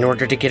vineyard in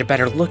order to get a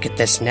better look at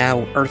this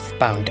now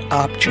earthbound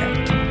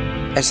object.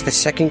 As the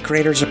second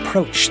graders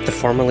approached the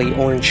formerly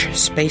orange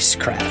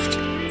spacecraft,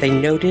 they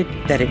noted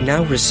that it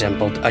now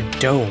resembled a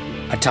dome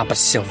atop a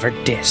silver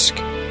disc,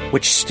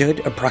 which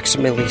stood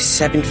approximately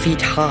 7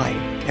 feet high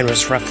and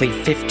was roughly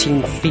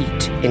 15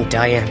 feet in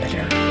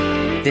diameter.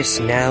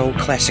 This now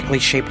classically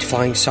shaped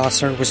flying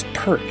saucer was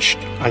perched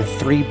on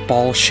 3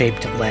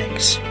 ball-shaped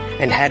legs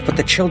and had what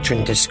the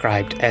children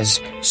described as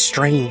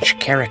strange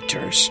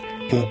characters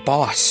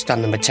embossed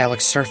on the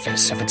metallic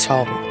surface of its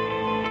hull.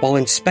 While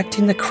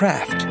inspecting the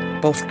craft,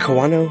 both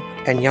Kawano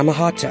and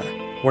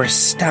Yamahata were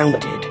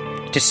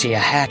astounded to see a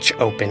hatch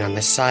open on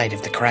the side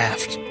of the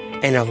craft,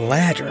 and a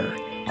ladder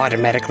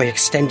automatically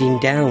extending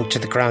down to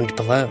the ground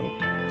below.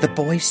 The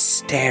boys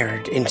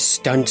stared in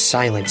stunned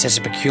silence as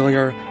a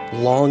peculiar,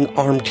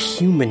 long-armed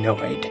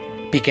humanoid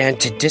began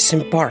to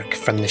disembark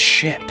from the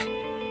ship.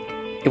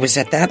 It was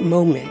at that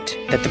moment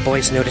that the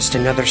boys noticed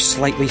another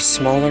slightly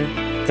smaller,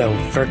 though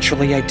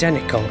virtually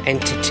identical,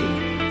 entity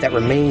that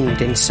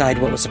remained inside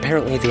what was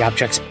apparently the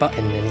object's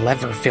button and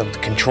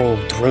lever-filled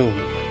controlled room.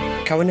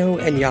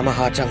 Kawano and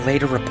Yamahata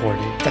later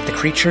reported that the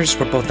creatures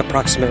were both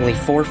approximately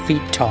 4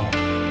 feet tall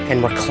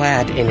and were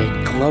clad in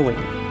a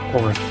glowing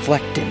or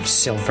reflective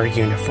silver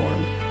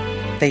uniform.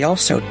 They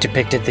also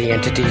depicted the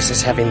entities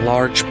as having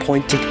large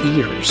pointed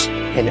ears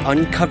and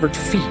uncovered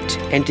feet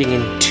ending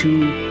in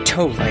 2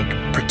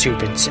 toe-like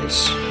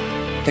protuberances.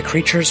 The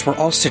creatures were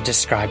also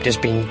described as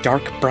being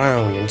dark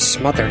brown and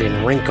smothered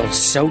in wrinkles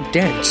so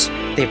dense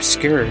they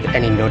obscured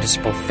any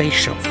noticeable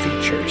facial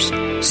features,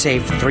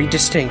 save 3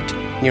 distinct,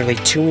 nearly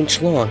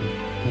 2-inch long,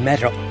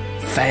 metal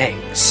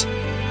fangs.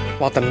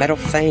 While the metal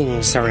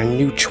fangs are a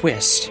new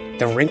twist,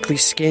 the wrinkly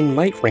skin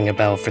might ring a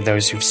bell for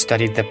those who've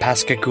studied the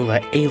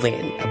Pascagoula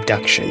alien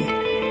abduction.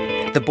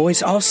 The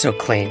boys also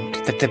claimed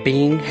that the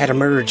being had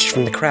emerged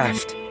from the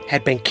craft,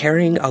 had been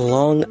carrying a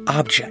long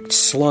object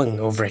slung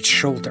over its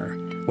shoulder,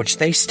 which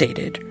they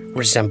stated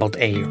resembled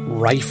a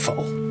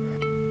rifle.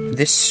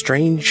 This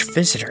strange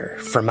visitor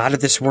from out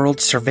of this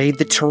world surveyed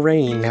the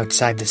terrain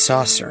outside the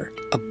saucer,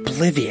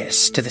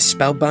 oblivious to the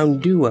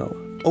spellbound duo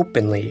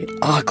openly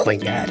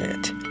ogling at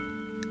it.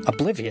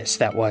 Oblivious,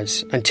 that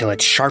was, until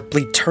it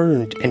sharply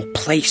turned and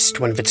placed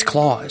one of its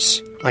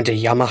claws onto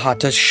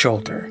Yamahata's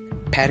shoulder,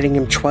 patting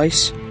him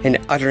twice and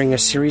uttering a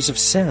series of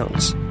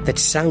sounds that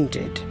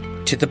sounded,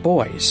 to the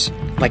boys,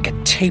 like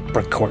a tape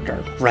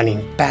recorder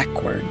running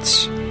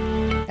backwards.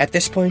 At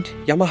this point,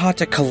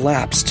 Yamahata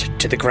collapsed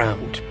to the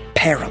ground,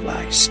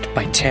 paralyzed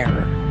by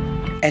terror.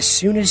 As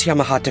soon as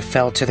Yamahata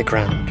fell to the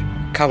ground,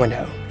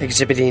 Kawano,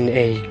 exhibiting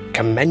a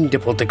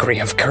commendable degree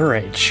of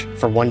courage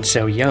for one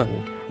so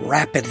young,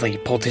 rapidly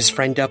pulled his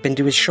friend up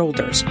into his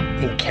shoulders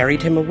and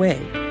carried him away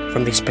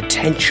from these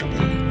potentially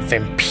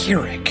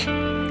vampiric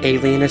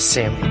alien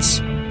assailants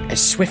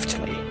as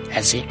swiftly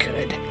as he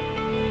could.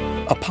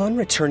 Upon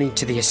returning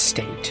to the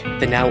estate,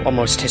 the now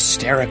almost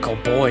hysterical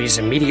boys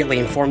immediately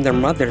informed their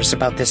mothers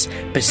about this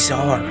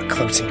bizarre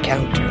close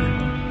encounter.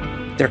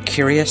 Their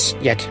curious,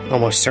 yet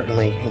almost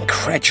certainly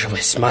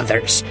incredulous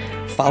mothers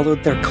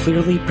followed their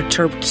clearly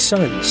perturbed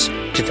sons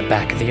to the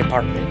back of the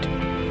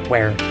apartment,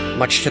 where,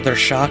 much to their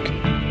shock,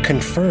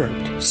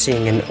 confirmed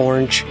seeing an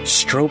orange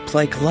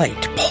strobe-like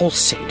light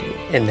pulsating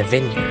in the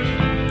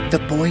vineyard. The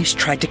boys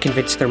tried to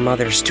convince their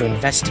mothers to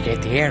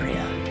investigate the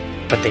area,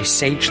 but they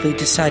sagely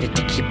decided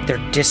to keep their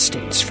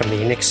distance from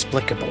the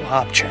inexplicable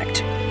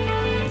object.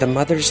 The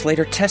mothers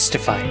later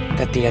testified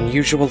that the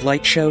unusual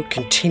light show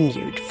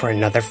continued for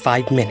another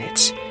 5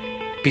 minutes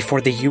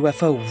before the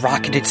UFO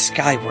rocketed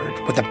skyward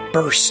with a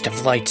burst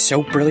of light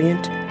so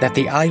brilliant that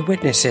the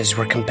eyewitnesses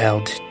were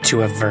compelled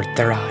to avert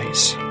their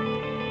eyes.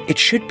 It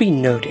should be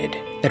noted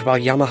that while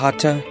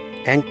Yamahata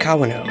and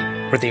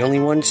Kawano were the only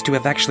ones to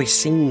have actually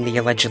seen the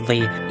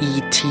allegedly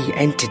ET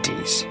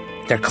entities,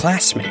 their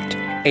classmate,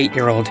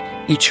 8-year-old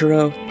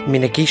Ichiro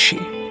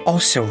Minagishi,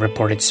 also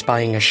reported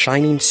spying a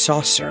shining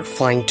saucer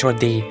flying toward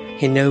the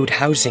Hinode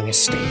housing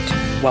estate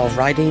while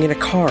riding in a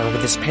car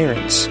with his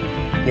parents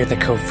near the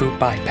Kofu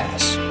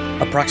bypass,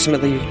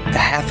 approximately a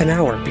half an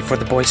hour before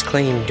the boys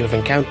claimed to have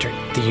encountered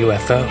the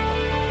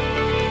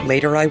UFO.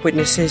 Later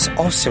eyewitnesses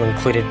also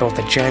included both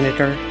a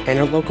janitor and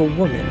a local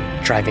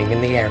woman driving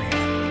in the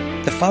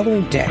area. The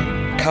following day,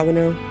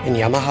 Kawano and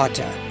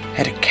Yamahata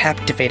had a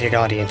captivated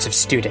audience of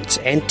students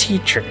and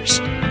teachers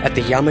at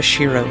the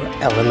Yamashiro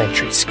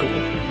Elementary School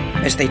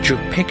as they drew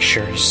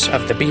pictures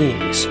of the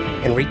beings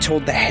and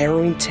retold the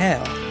harrowing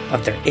tale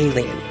of their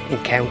alien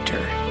encounter.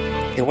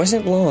 It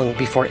wasn't long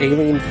before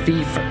alien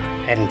fever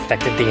had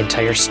infected the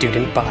entire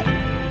student body,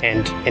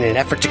 and in an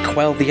effort to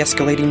quell the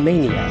escalating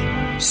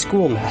mania,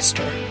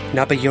 schoolmaster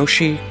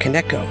Nabayoshi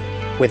Kaneko,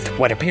 with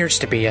what appears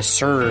to be a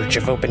surge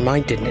of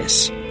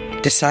open-mindedness,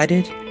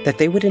 decided that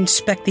they would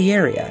inspect the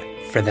area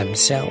for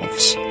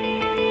themselves.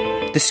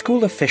 The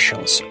school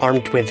officials,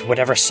 armed with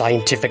whatever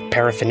scientific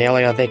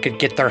paraphernalia they could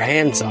get their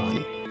hands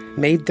on,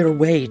 made their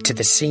way to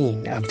the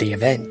scene of the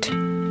event.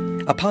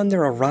 Upon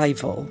their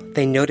arrival,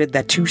 they noted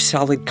that 2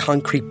 solid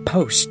concrete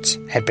posts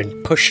had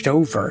been pushed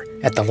over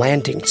at the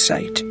landing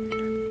site.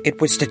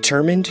 It was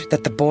determined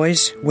that the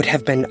boys would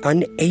have been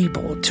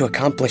unable to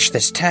accomplish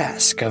this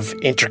task of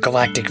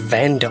intergalactic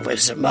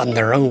vandalism on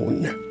their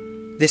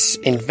own. This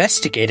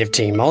investigative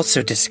team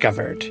also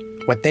discovered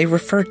what they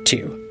referred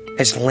to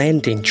as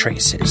landing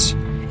traces,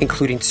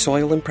 including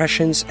soil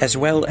impressions as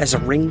well as a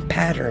ring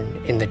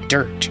pattern in the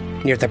dirt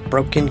near the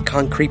broken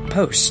concrete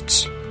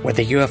posts where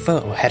the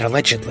UFO had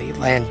allegedly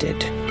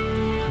landed.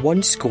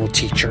 One school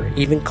teacher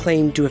even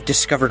claimed to have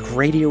discovered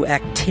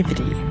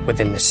radioactivity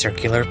within the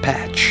circular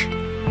patch.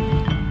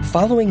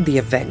 Following the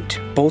event,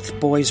 both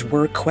boys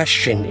were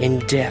questioned in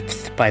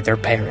depth by their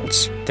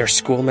parents, their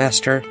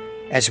schoolmaster,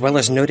 as well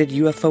as noted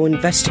UFO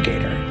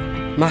investigator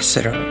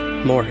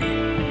Masaru Mori.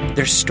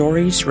 Their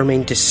stories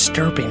remain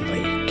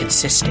disturbingly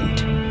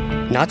consistent.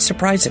 Not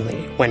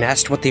surprisingly, when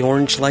asked what the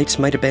orange lights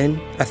might have been,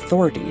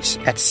 authorities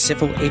at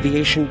Civil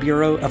Aviation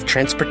Bureau of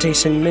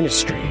Transportation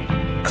Ministry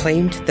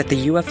claimed that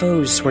the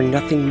UFOs were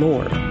nothing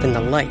more than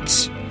the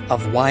lights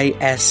of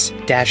YS-11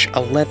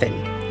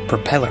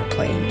 propeller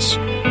planes,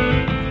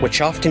 which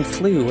often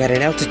flew at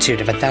an altitude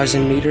of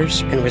 1,000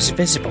 meters and was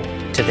visible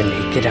to the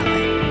naked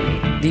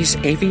eye. These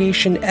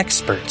aviation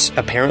experts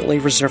apparently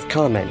reserve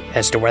comment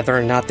as to whether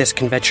or not this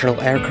conventional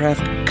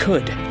aircraft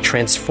could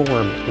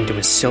transform into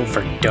a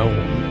silver dome,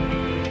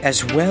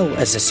 as well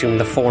as assume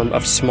the form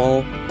of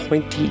small,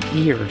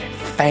 pointy-eared,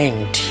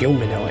 fanged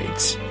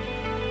humanoids.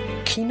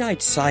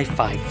 Keen-eyed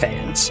sci-fi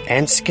fans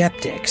and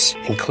skeptics,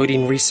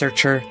 including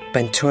researcher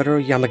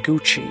Bentaro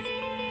Yamaguchi,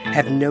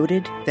 have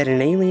noted that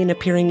an alien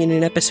appearing in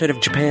an episode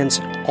of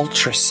Japan's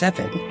Ultra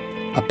 7,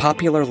 a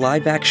popular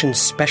live-action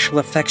special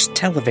effects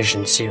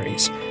television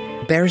series,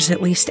 bears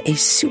at least a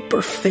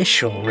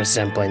superficial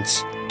resemblance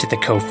to the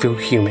Kofu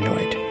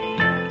humanoid,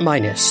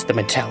 minus the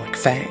metallic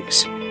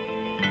fangs.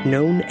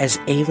 Known as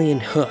Alien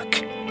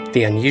Hook,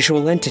 the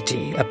unusual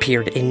entity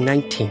appeared in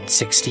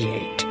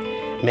 1968,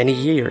 many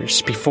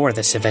years before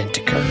this event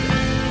occurred.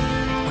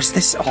 Was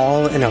this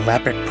all an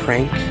elaborate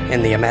prank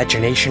in the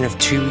imagination of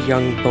two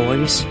young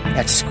boys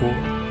at school?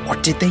 Or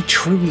did they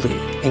truly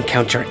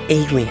encounter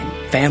alien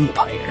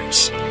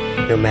vampires?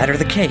 No matter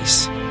the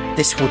case,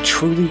 this will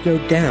truly go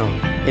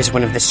down as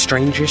one of the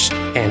strangest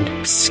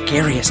and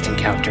scariest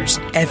encounters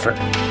ever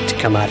to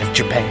come out of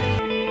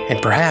Japan,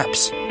 and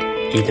perhaps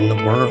even the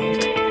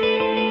world.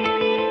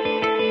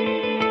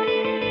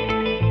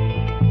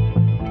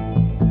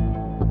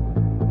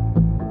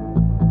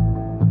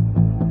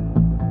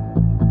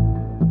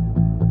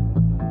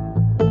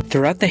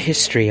 Throughout the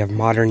history of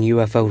modern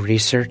UFO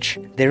research,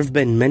 there have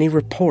been many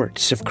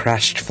reports of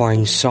crashed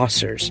flying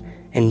saucers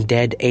and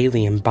dead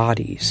alien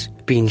bodies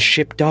being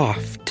shipped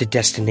off to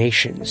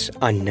destinations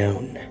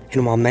unknown.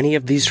 And while many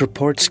of these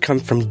reports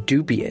come from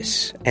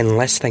dubious and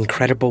less than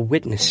credible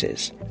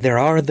witnesses, there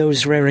are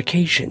those rare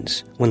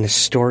occasions when the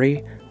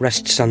story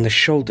rests on the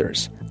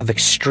shoulders of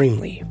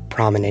extremely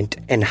prominent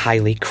and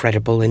highly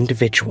credible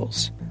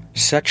individuals.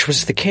 Such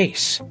was the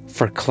case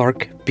for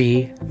Clark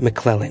B.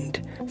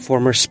 McClelland,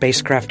 former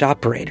spacecraft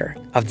operator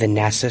of the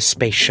NASA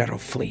Space Shuttle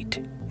fleet.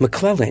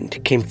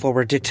 McClelland came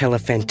forward to tell a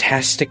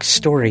fantastic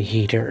story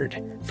he'd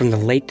heard from the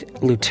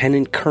late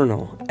Lieutenant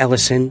Colonel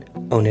Ellison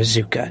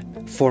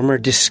Onizuka, former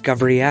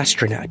Discovery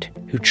astronaut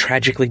who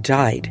tragically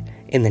died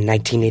in the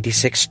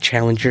 1986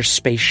 Challenger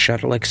Space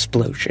Shuttle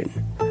explosion.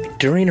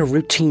 During a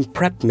routine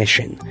prep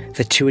mission,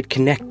 the two had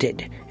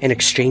connected and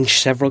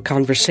exchanged several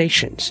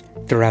conversations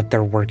throughout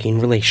their working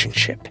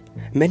relationship.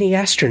 Many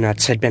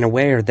astronauts had been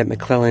aware that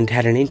McClelland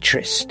had an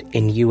interest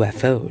in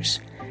UFOs,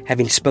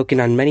 having spoken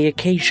on many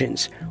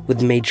occasions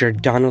with Major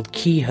Donald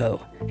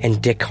Kehoe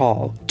and Dick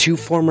Hall, two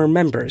former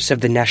members of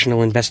the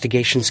National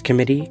Investigations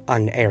Committee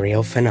on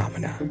Aerial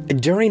Phenomena.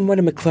 During one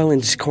of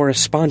McClelland's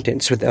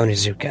correspondence with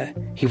Onizuka,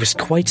 he was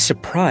quite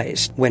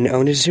surprised when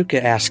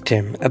Onizuka asked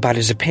him about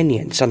his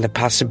opinions on the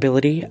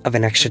possibility of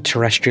an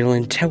extraterrestrial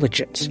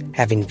intelligence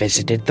having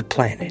visited the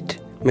planet.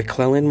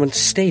 McClelland once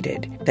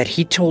stated that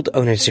he told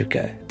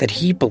Onizuka that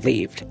he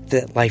believed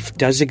that life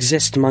does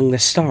exist among the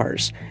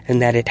stars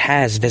and that it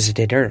has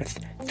visited Earth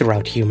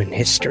throughout human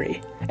history.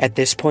 At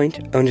this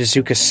point,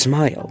 Onizuka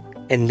smiled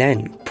and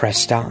then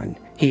pressed on.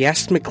 He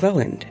asked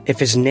McClelland if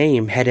his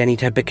name had any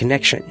type of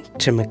connection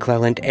to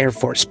McClelland Air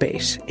Force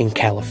Base in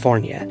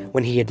California.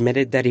 When he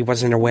admitted that he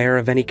wasn't aware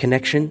of any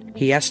connection,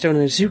 he asked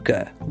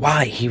Onizuka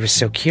why he was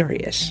so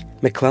curious.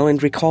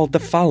 McClelland recalled the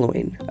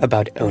following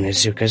about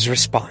Onizuka's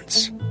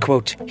response.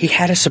 Quote, "He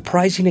had a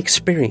surprising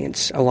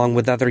experience along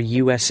with other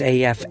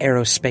USAF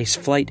aerospace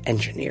flight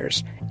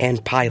engineers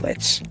and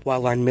pilots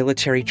while on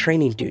military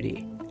training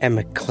duty at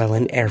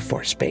McClelland Air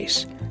Force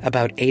Base,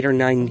 about 8 or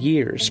 9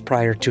 years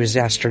prior to his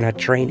astronaut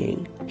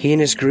training. He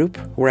and his group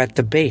were at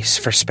the base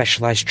for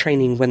specialized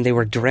training when they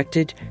were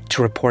directed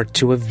to report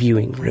to a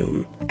viewing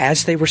room.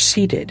 As they were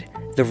seated,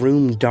 the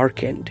room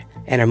darkened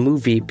and a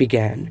movie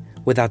began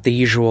without the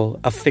usual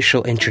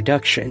official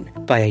introduction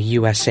by a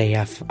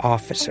USAF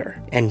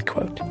officer." End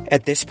quote.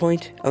 At this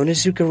point,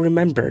 Onizuka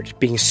remembered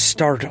being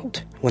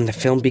startled when the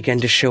film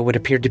began to show what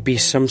appeared to be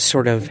some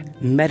sort of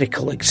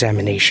medical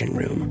examination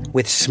room,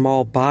 with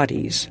small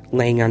bodies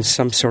laying on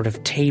some sort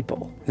of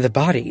table. The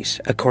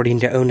bodies, according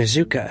to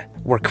Onizuka,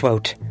 were,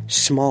 quote,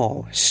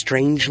 "small,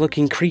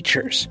 strange-looking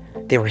creatures.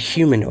 They were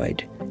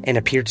humanoid and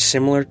appeared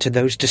similar to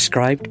those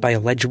described by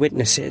alleged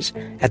witnesses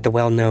at the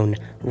well-known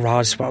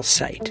Roswell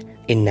site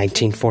in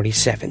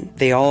 1947.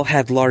 They all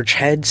had large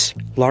heads,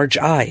 large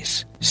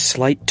eyes,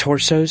 slight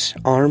torsos,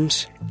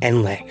 arms,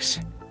 and legs.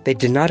 They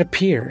did not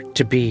appear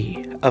to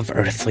be of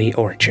earthly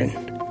origin."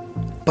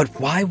 But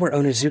why were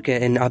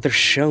Onizuka and others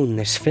shown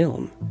this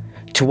film?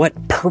 To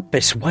what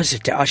purpose was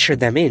it to usher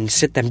them in,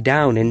 sit them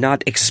down, and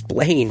not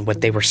explain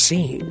what they were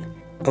seeing?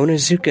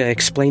 Onizuka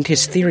explained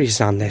his theories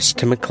on this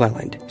to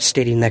McClelland,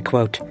 stating that,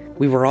 quote,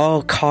 "We were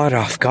all caught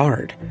off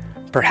guard.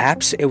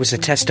 Perhaps it was a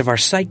test of our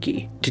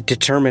psyche to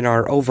determine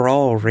our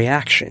overall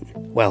reaction.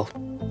 Well,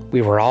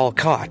 we were all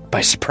caught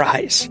by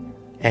surprise."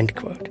 End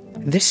quote.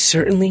 This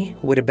certainly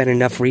would have been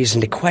enough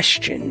reason to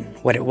question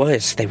what it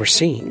was they were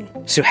seeing.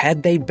 So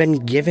had they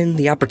been given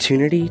the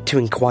opportunity to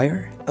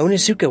inquire?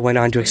 Onizuka went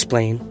on to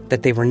explain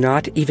that they were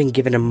not even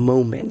given a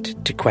moment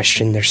to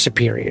question their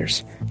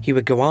superiors. He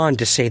would go on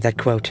to say that,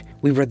 quote,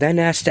 "We were then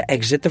asked to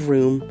exit the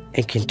room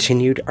and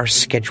continued our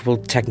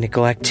scheduled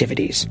technical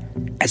activities,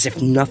 as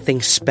if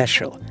nothing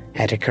special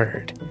had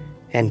occurred."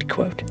 End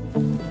quote.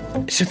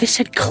 So this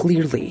had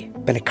clearly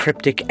been a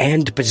cryptic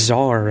and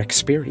bizarre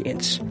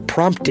experience,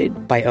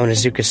 prompted by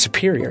Onizuka's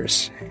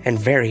superiors and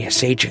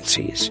various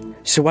agencies.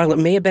 So while it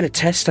may have been a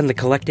test on the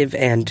collective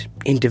and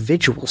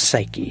individual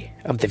psyche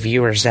of the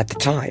viewers at the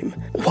time,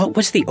 what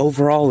was the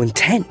overall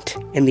intent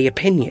and the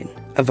opinion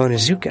of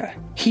Onizuka?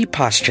 He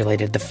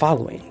postulated the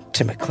following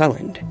to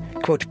McClelland.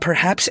 Quote,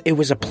 "Perhaps it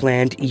was a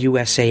planned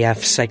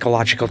USAF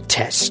psychological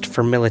test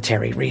for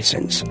military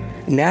reasons.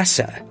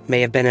 NASA may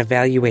have been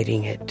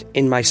evaluating it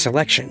in my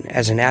selection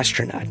as an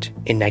astronaut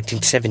in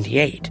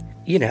 1978.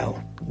 You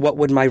know, what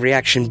would my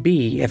reaction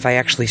be if I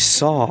actually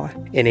saw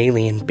an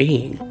alien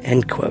being?"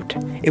 End quote.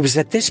 It was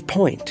at this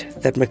point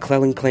that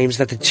McClelland claims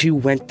that the two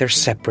went their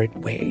separate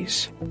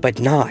ways, but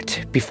not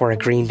before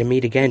agreeing to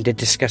meet again to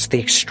discuss the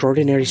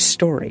extraordinary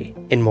story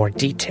in more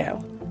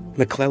detail.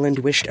 McClelland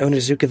wished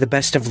Onizuka the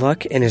best of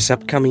luck in his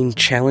upcoming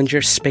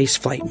Challenger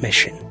spaceflight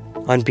mission.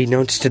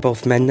 Unbeknownst to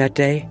both men that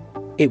day,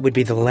 it would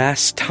be the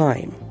last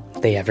time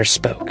they ever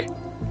spoke.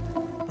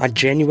 On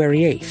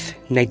January 8th,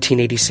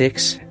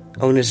 1986,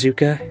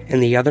 Onizuka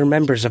and the other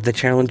members of the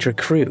Challenger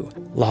crew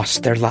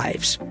lost their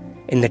lives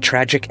in the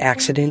tragic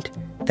accident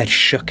that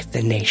shook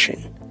the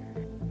nation.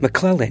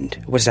 McClelland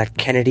was at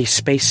Kennedy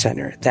Space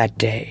Center that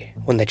day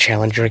when the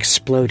Challenger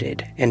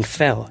exploded and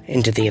fell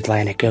into the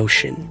Atlantic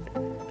Ocean.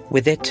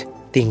 With it,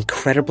 the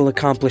incredible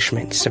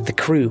accomplishments of the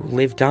crew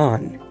lived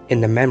on in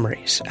the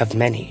memories of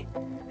many.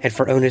 And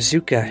for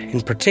Onizuka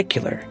in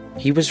particular,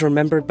 he was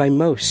remembered by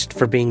most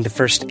for being the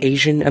first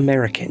Asian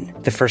American,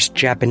 the first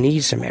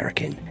Japanese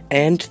American,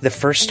 and the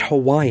first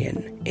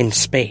Hawaiian in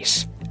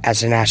space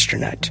as an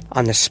astronaut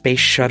on the Space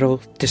Shuttle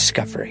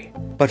Discovery.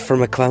 But for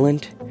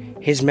McClelland,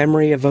 his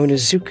memory of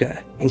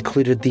Onizuka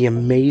included the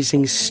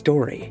amazing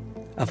story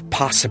of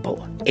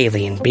possible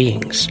alien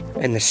beings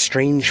and the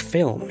strange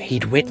film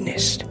he'd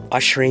witnessed,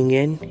 ushering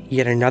in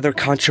yet another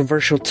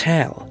controversial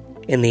tale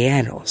in the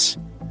annals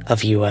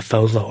of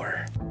UFO lore.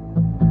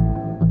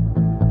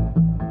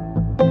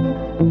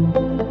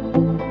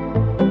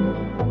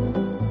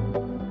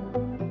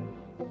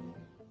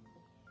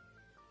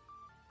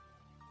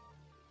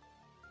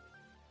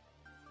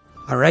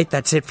 Alright,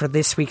 that's it for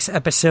this week's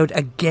episode.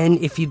 Again,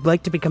 if you'd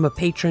like to become a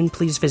patron,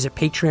 please visit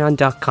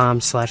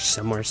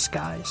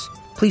patreon.com/somewhereskies.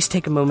 Please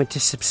take a moment to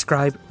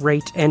subscribe,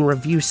 rate, and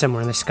review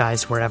Somewhere in the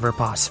Skies wherever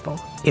possible.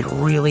 It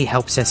really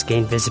helps us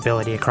gain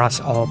visibility across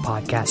all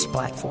podcast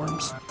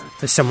platforms.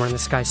 The Somewhere in the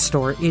Skies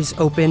store is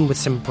open with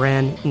some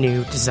brand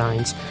new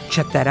designs.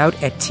 Check that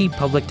out at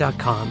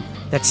teepublic.com.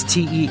 That's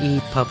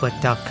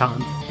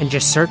teepublic.com. And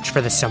just search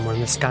for the Somewhere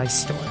in the Skies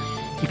store.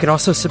 You can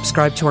also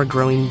subscribe to our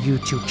growing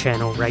YouTube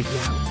channel right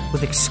now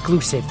with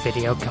exclusive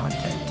video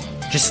content.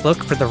 Just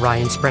look for the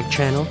Ryan Sprague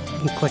channel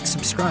and click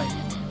subscribe.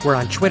 We're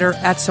on Twitter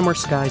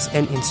 @SomewhereSkies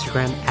and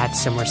Instagram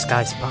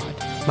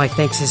 @SomewhereSkiesPod. My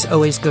thanks as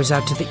always goes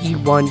out to the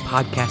E1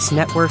 Podcast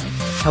Network,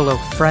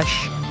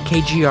 HelloFresh,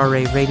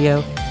 KGRA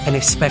Radio, and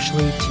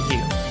especially to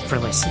you for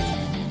listening.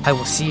 I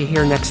will see you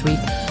here next week,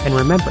 and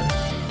remember,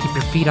 keep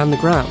your feet on the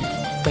ground,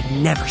 but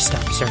never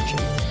stop searching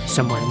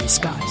somewhere in the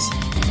skies.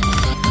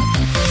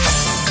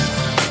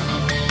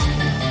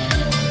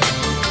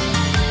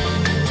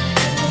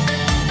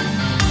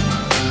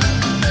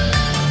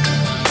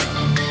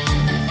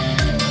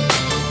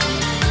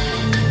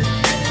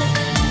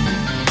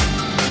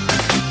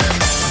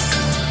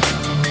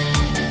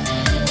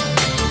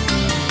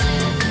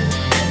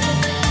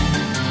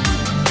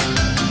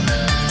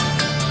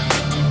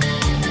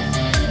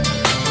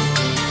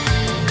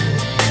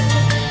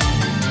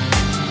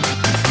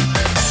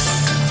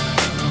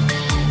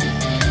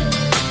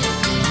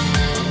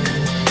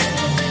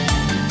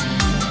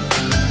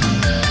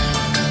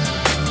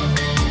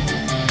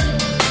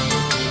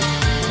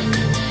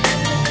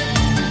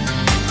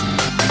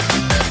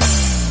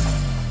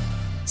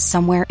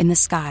 Somewhere in the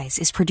Skies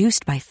is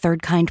produced by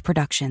Third Kind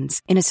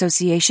Productions in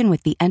association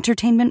with the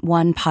Entertainment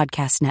One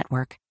Podcast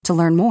Network. To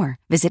learn more,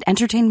 visit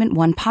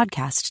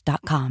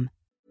entertainmentonepodcast.com.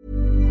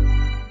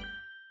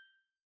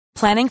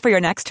 Planning for your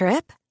next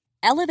trip?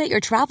 Elevate your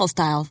travel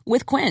style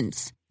with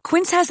Quince.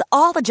 Quince has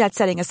all the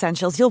jet-setting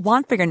essentials you'll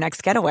want for your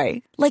next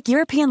getaway, like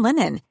European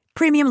linen,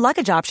 premium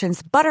luggage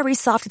options, buttery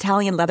soft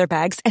Italian leather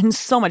bags, and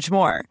so much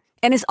more.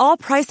 And is all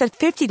priced at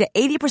 50 to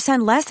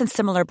 80% less than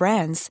similar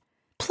brands.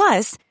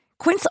 Plus,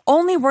 Quince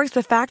only works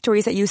with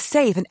factories that use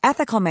safe and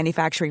ethical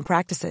manufacturing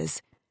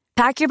practices.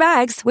 Pack your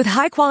bags with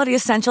high-quality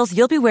essentials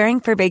you'll be wearing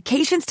for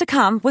vacations to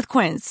come with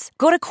Quince.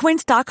 Go to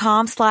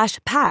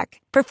quince.com/pack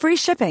for free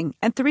shipping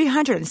and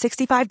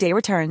 365-day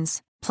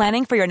returns.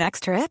 Planning for your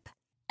next trip?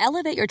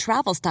 Elevate your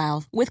travel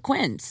style with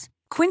Quince.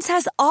 Quince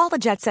has all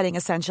the jet-setting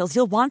essentials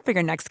you'll want for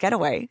your next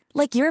getaway,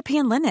 like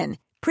European linen,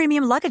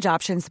 premium luggage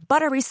options,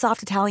 buttery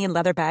soft Italian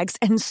leather bags,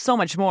 and so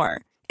much more.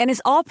 And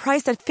is all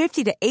priced at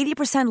 50 to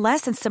 80%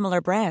 less than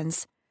similar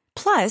brands.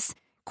 Plus,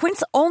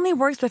 Quince only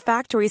works with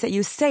factories that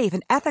use safe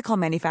and ethical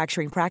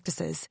manufacturing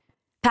practices.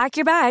 Pack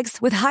your bags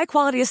with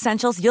high-quality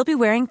essentials you'll be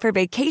wearing for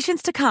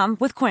vacations to come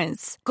with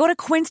Quince. Go to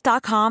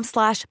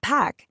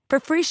quince.com/pack for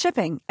free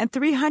shipping and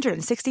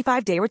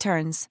 365-day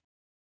returns.